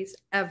stories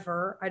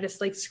ever. I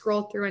just like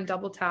scroll through and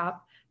double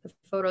tap the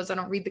photos. I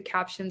don't read the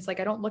captions.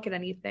 Like I don't look at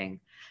anything.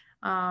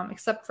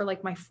 Except for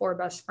like my 4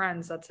 best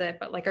friends, that's it.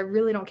 But like, I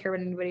really don't care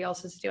what anybody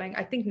else is doing.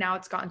 I think now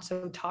it's gotten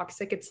so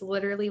toxic. It's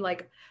literally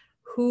like,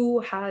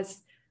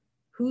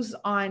 who's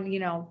on, you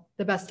know,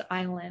 the best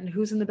island,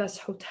 who's in the best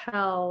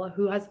hotel,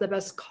 who has the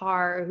best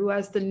car, who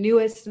has the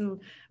newest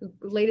and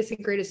latest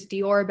and greatest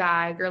Dior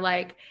bag, or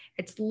like,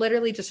 it's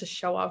literally just a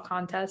show off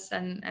contest.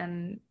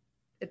 And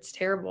it's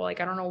terrible. Like,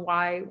 I don't know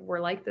why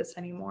we're like this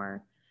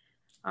anymore.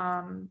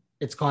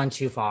 It's gone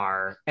too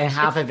far, and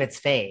half of it's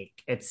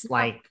fake. It's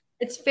like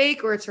it's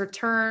fake, or it's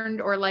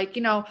returned, or like,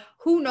 you know,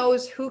 who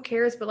knows, who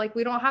cares, but like,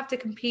 we don't have to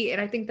compete. And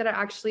I think that it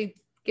actually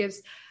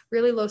gives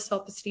really low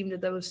self-esteem to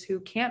those who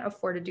can't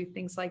afford to do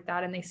things like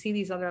that. And they see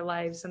these other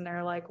lives and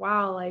they're like,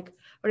 wow, like,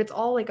 but it's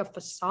all like a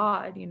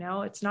facade, you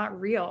know, it's not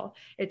real.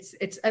 It's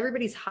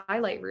everybody's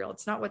highlight reel.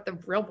 It's not what the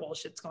real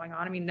bullshit's going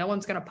on. I mean, no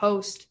one's going to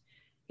post,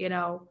 you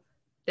know,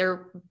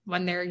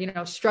 when they're, you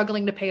know,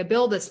 struggling to pay a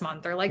bill this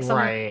month, or like something,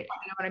 right.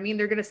 You know what I mean?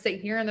 They're going to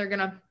sit here and they're going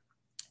to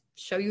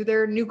show you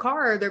their new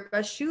car or their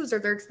best shoes or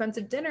their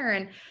expensive dinner.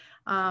 And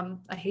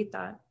I hate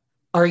that.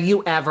 Are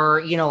you ever,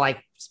 you know,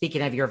 like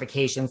speaking of your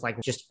vacations, like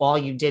just all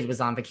you did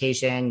was on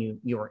vacation,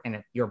 you were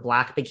in your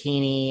black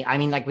bikini. I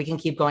mean, like we can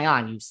keep going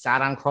on. You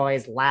sat on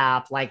Croy's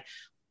lap, like,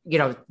 you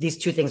know, these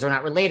two things are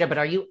not related, but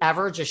are you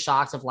ever just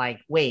shocked of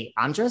like, wait,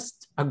 I'm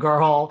just a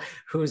girl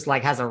who's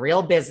like, has a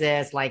real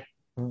business. Like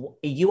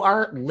you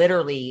are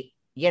literally,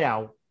 you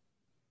know,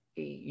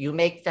 you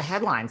make the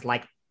headlines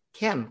like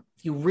Kim.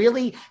 You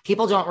really,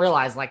 people don't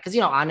realize, like, because,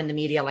 you know, I'm in the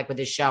media, like with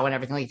this show and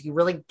everything. Like, if you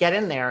really get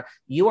in there,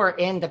 you are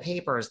in the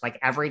papers like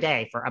every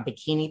day for a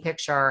bikini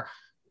picture.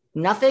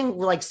 Nothing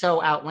like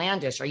so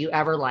outlandish. Are you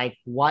ever like,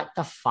 what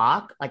the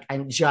fuck? Like,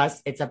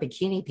 it's a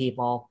bikini,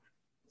 people.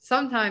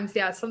 Sometimes,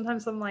 yeah.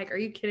 Sometimes I'm like, are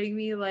you kidding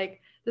me?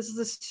 Like, this is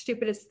the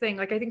stupidest thing.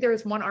 Like, I think there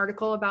was one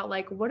article about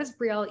like, what does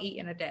Brielle eat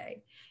in a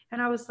day?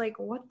 And I was like,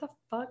 what the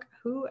fuck?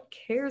 Who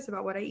cares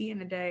about what I eat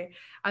in a day?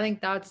 I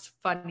think that's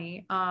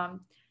funny.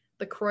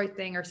 The Croy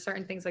thing or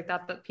certain things like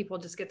that people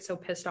just get so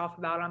pissed off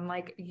about. I'm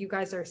like, you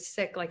guys are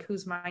sick. Like,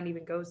 whose mind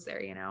even goes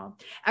there, you know?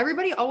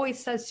 Everybody always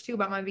says too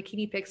about my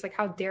bikini pics, like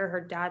how dare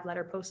her dad let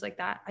her post like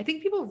that. I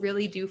think people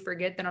really do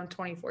forget that I'm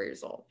 24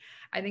 years old.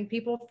 I think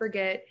people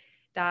forget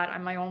that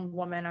I'm my own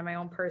woman. I'm my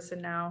own person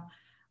now.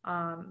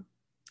 And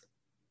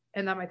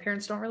that my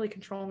parents don't really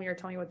control me or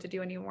tell me what to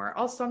do anymore.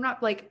 Also, I'm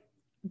not like,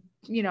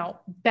 you know,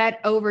 bet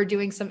over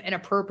doing some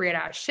inappropriate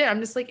ass shit. I'm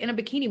just like in a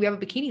bikini. We have a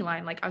bikini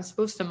line. Like I'm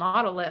supposed to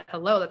model it.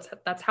 Hello.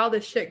 That's how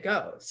this shit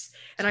goes.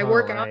 And totally. I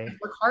work out and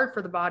work hard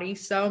for the body.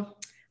 So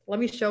let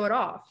me show it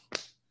off.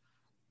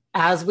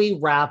 As we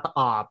wrap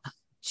up,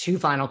 two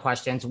final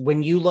questions.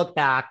 When you look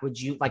back, would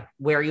you like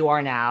where you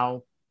are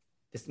now,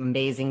 this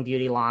amazing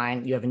beauty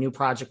line, you have a new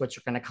project, which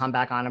you're going to come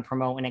back on and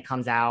promote when it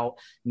comes out,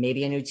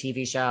 maybe a new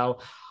TV show.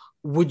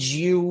 Would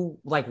you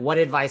like, what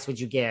advice would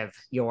you give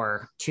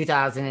your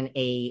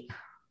 2008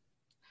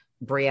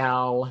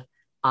 Brielle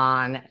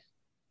on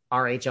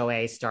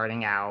RHOA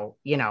starting out?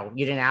 You know,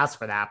 you didn't ask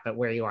for that, but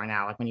where you are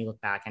now, like when you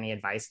look back, any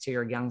advice to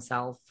your young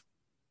self?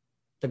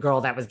 The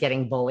girl that was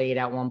getting bullied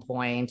at one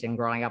point and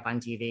growing up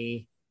on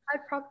TV?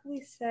 I'd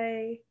probably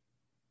say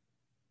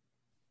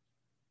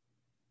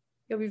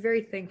you'll be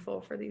very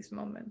thankful for these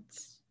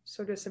moments.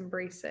 So just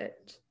embrace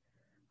it.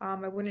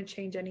 I wouldn't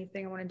change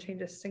anything. I wouldn't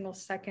change a single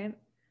second,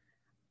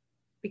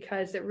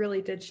 because it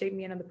really did shape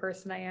me into the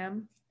person I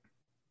am,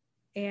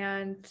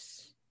 and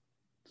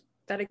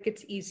that it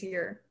gets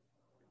easier.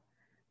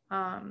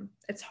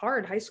 It's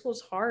hard. High school's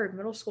hard.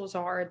 Middle school's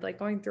hard. Like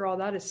going through all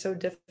that is so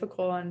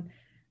difficult, and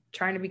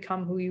trying to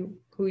become who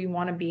you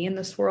want to be in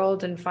this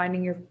world and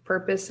finding your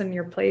purpose and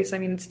your place. I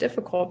mean, it's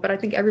difficult, but I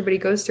think everybody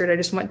goes through it. I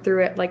just went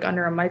through it like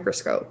under a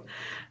microscope.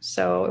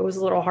 So it was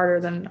a little harder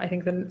than I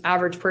think the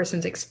average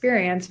person's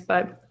experience,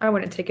 but I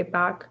wouldn't take it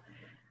back.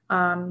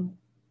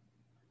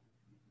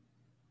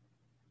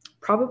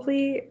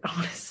 Probably,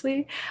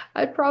 honestly,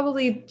 I'd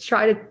probably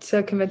try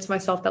to convince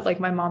myself that like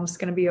my mom's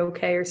going to be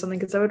okay or something,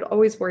 because I would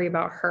always worry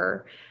about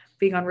her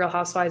being on Real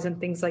Housewives and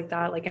things like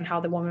that, like, and how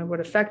the woman would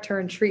affect her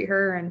and treat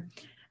her. And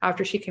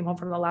after she came home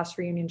from the last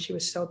reunion, she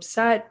was so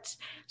upset.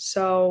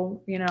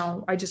 So, you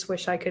know, I just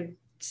wish I could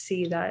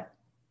see that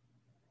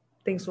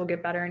things will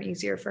get better and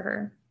easier for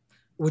her.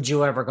 Would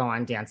you ever go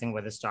on Dancing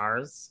with the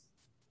Stars?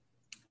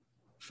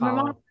 My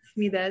mom asked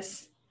me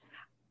this.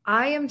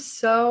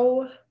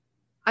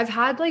 I've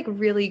had like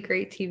really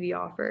great TV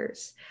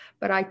offers,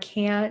 but I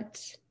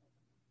can't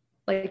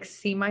like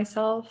see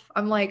myself.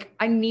 I'm like,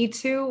 I need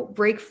to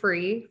break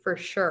free for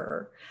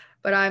sure,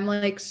 but I'm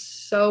like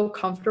so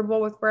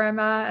comfortable with where I'm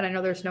at. And I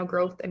know there's no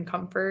growth and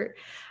comfort,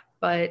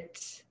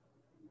 but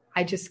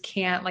I just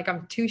can't. Like,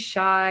 I'm too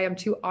shy. I'm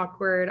too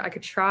awkward. I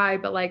could try,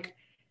 but like,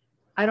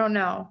 I don't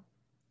know.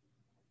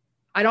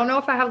 I don't know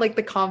if I have like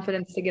the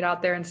confidence to get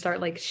out there and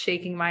start like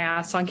shaking my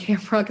ass on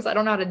camera, because I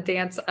don't know how to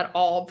dance at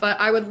all, but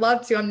I would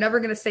love to. I'm never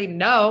going to say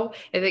no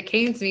if it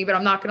came to me, but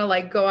I'm not going to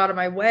like go out of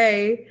my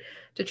way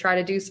to try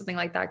to do something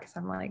like that, because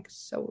I'm like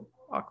so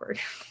awkward.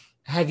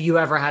 Have you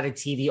ever had a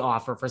TV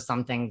offer for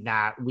something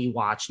that we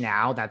watch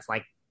now that's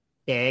like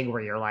big,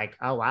 where you're like,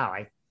 oh wow,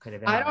 I could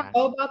have been. I don't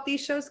know about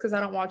these shows because I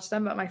don't watch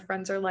them, but my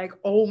friends are like,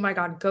 oh my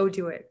God, go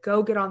do it.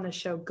 Go get on the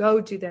show.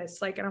 Go do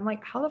this. Like, and I'm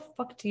like, how the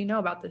fuck do you know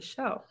about this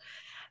show?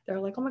 They're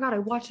like, oh my God, I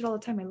watch it all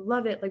the time. I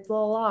love it. Like,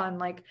 blah, blah, blah. And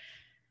like,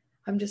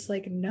 I'm just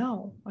like,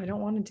 no, I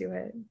don't want to do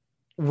it.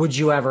 Would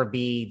you ever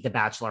be the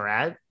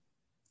Bachelorette?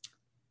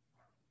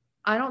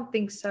 I don't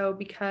think so,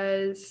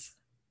 because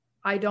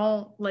I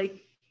don't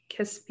like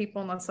kiss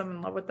people unless I'm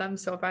in love with them.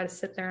 So if I had to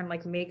sit there and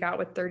like make out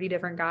with 30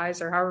 different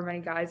guys or however many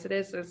guys it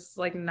is, it's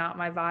like not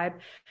my vibe.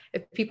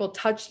 If people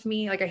touched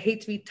me, like I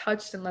hate to be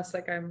touched unless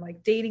like I'm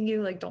like dating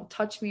you, like don't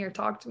touch me or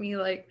talk to me.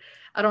 Like,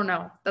 I don't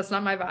know. That's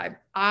not my vibe.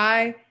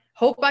 I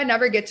hope I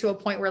never get to a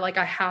point where like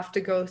I have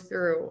to go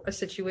through a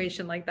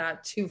situation like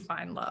that to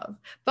find love,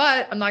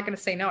 but I'm not going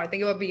to say no. I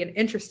think it would be an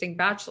interesting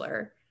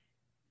Bachelor.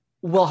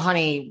 Well,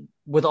 honey,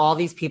 with all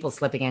these people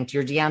slipping into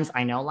your DMs,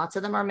 I know lots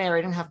of them are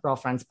married and have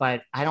girlfriends,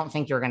 but I don't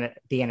think you're going to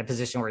be in a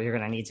position where you're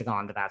going to need to go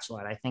on The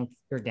Bachelorette. I think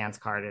your dance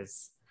card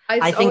is,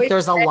 I think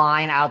there's a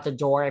line out the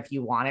door if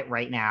you want it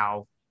right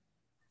now.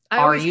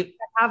 I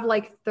have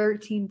like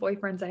 13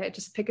 boyfriends. I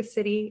just pick a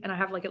city and I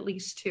have like at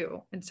least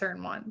 2 in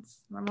certain ones.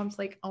 My mom's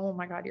like, oh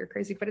my God, you're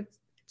crazy. But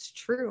it's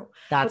true.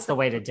 That's the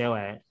way to do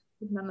it.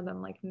 None of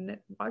them like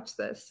watch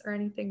this or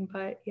anything,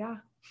 but yeah.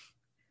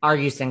 Are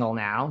you single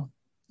now?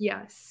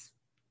 Yes.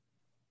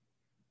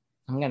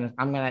 I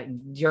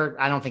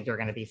don't think you're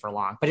gonna be for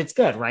long, but it's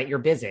good, right? You're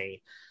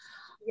busy.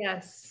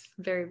 Yes,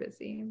 very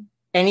busy.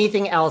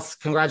 Anything else?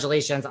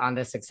 Congratulations on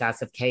the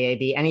success of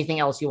KAB. Anything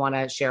else you want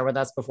to share with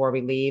us before we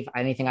leave?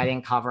 Anything I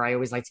didn't cover? I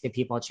always like to give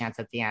people a chance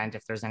at the end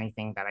if there's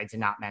anything that I did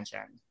not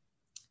mention.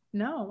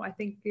 No, I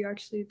think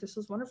this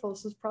was wonderful.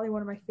 This was probably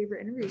one of my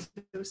favorite interviews.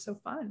 It was so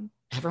fun.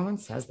 Everyone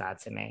says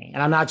that to me.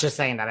 And I'm not just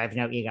saying that. I have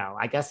no ego.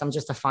 I guess I'm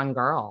just a fun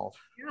girl.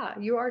 Yeah,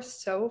 you are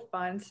so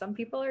fun. Some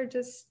people are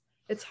just,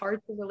 it's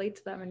hard to relate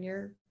to them and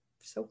you're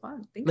so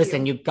fun.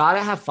 Listen, you got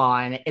to have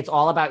fun. It's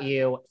all about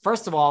you.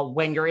 First of all,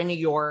 when you're in New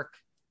York,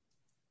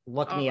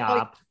 look me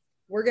up.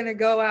 We're going to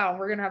go out.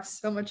 We're going to have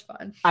so much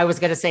fun. I was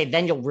going to say,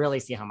 then you'll really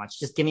see how much.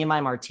 Just give me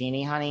my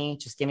martini, honey.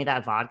 Just give me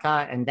that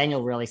vodka. And then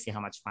you'll really see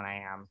how much fun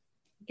I am.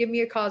 Give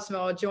me a Cosmo.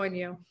 I'll join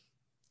you.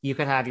 You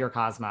could have your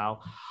Cosmo.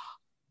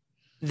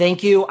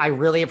 Thank you. I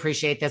really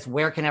appreciate this.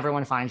 Where can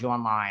everyone find you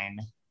online?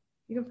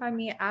 You can find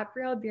me at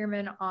Brielle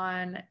Bierman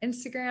on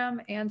Instagram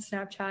and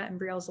Snapchat and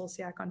Brielle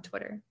Zolciak on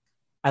Twitter.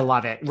 I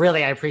love it.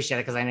 Really, I appreciate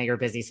it because I know you're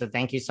busy. So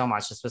thank you so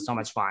much. This was so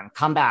much fun.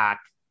 Come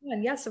back.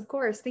 Yes, of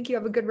course. Thank you.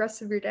 Have a good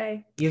rest of your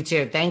day. You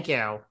too. Thank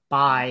you.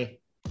 Bye.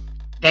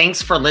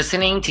 Thanks for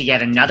listening to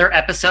yet another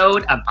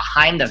episode of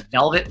Behind the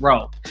Velvet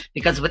Rope.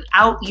 Because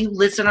without you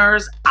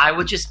listeners, I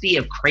would just be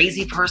a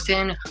crazy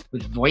person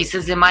with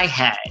voices in my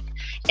head.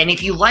 And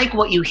if you like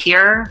what you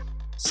hear,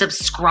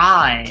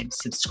 subscribe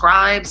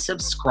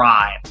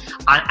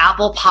on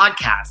Apple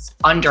Podcasts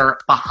under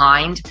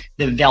Behind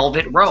the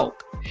Velvet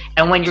Rope.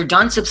 And when you're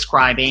done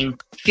subscribing,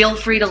 feel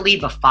free to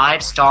leave a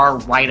 5-star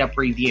write-up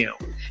review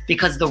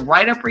because the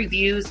write-up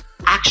reviews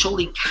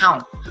actually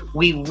count.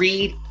 We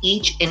read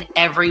each and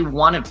every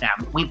one of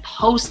them. We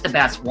post the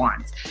best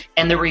ones,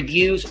 and the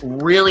reviews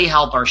really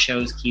help our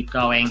shows keep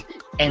going.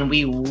 And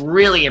we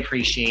really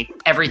appreciate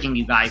everything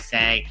you guys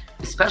say,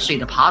 especially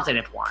the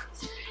positive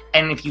ones.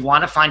 And if you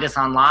want to find us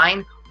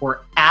online, we're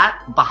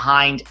at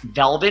Behind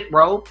Velvet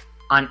Rope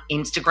on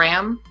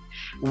Instagram.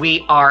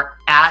 We are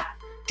at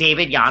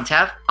David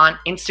Yontef on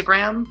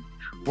Instagram.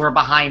 We're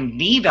Behind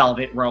the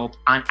Velvet Rope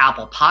on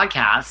Apple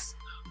Podcasts.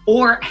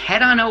 Or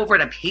head on over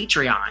to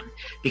Patreon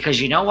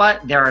because you know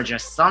what? There are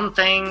just some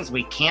things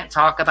we can't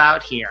talk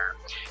about here.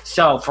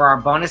 So for our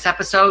bonus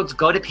episodes,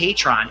 go to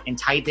Patreon and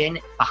type in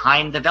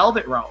Behind the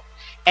Velvet Rope.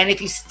 And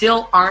if you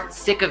still aren't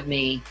sick of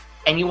me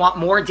and you want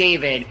more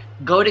David,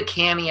 go to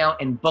Cameo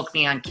and book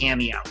me on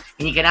Cameo.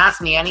 And you can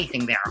ask me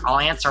anything there. I'll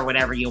answer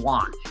whatever you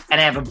want.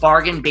 And I have a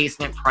bargain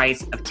basement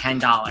price of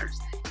 $10.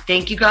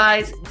 Thank you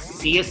guys.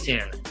 See you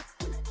soon.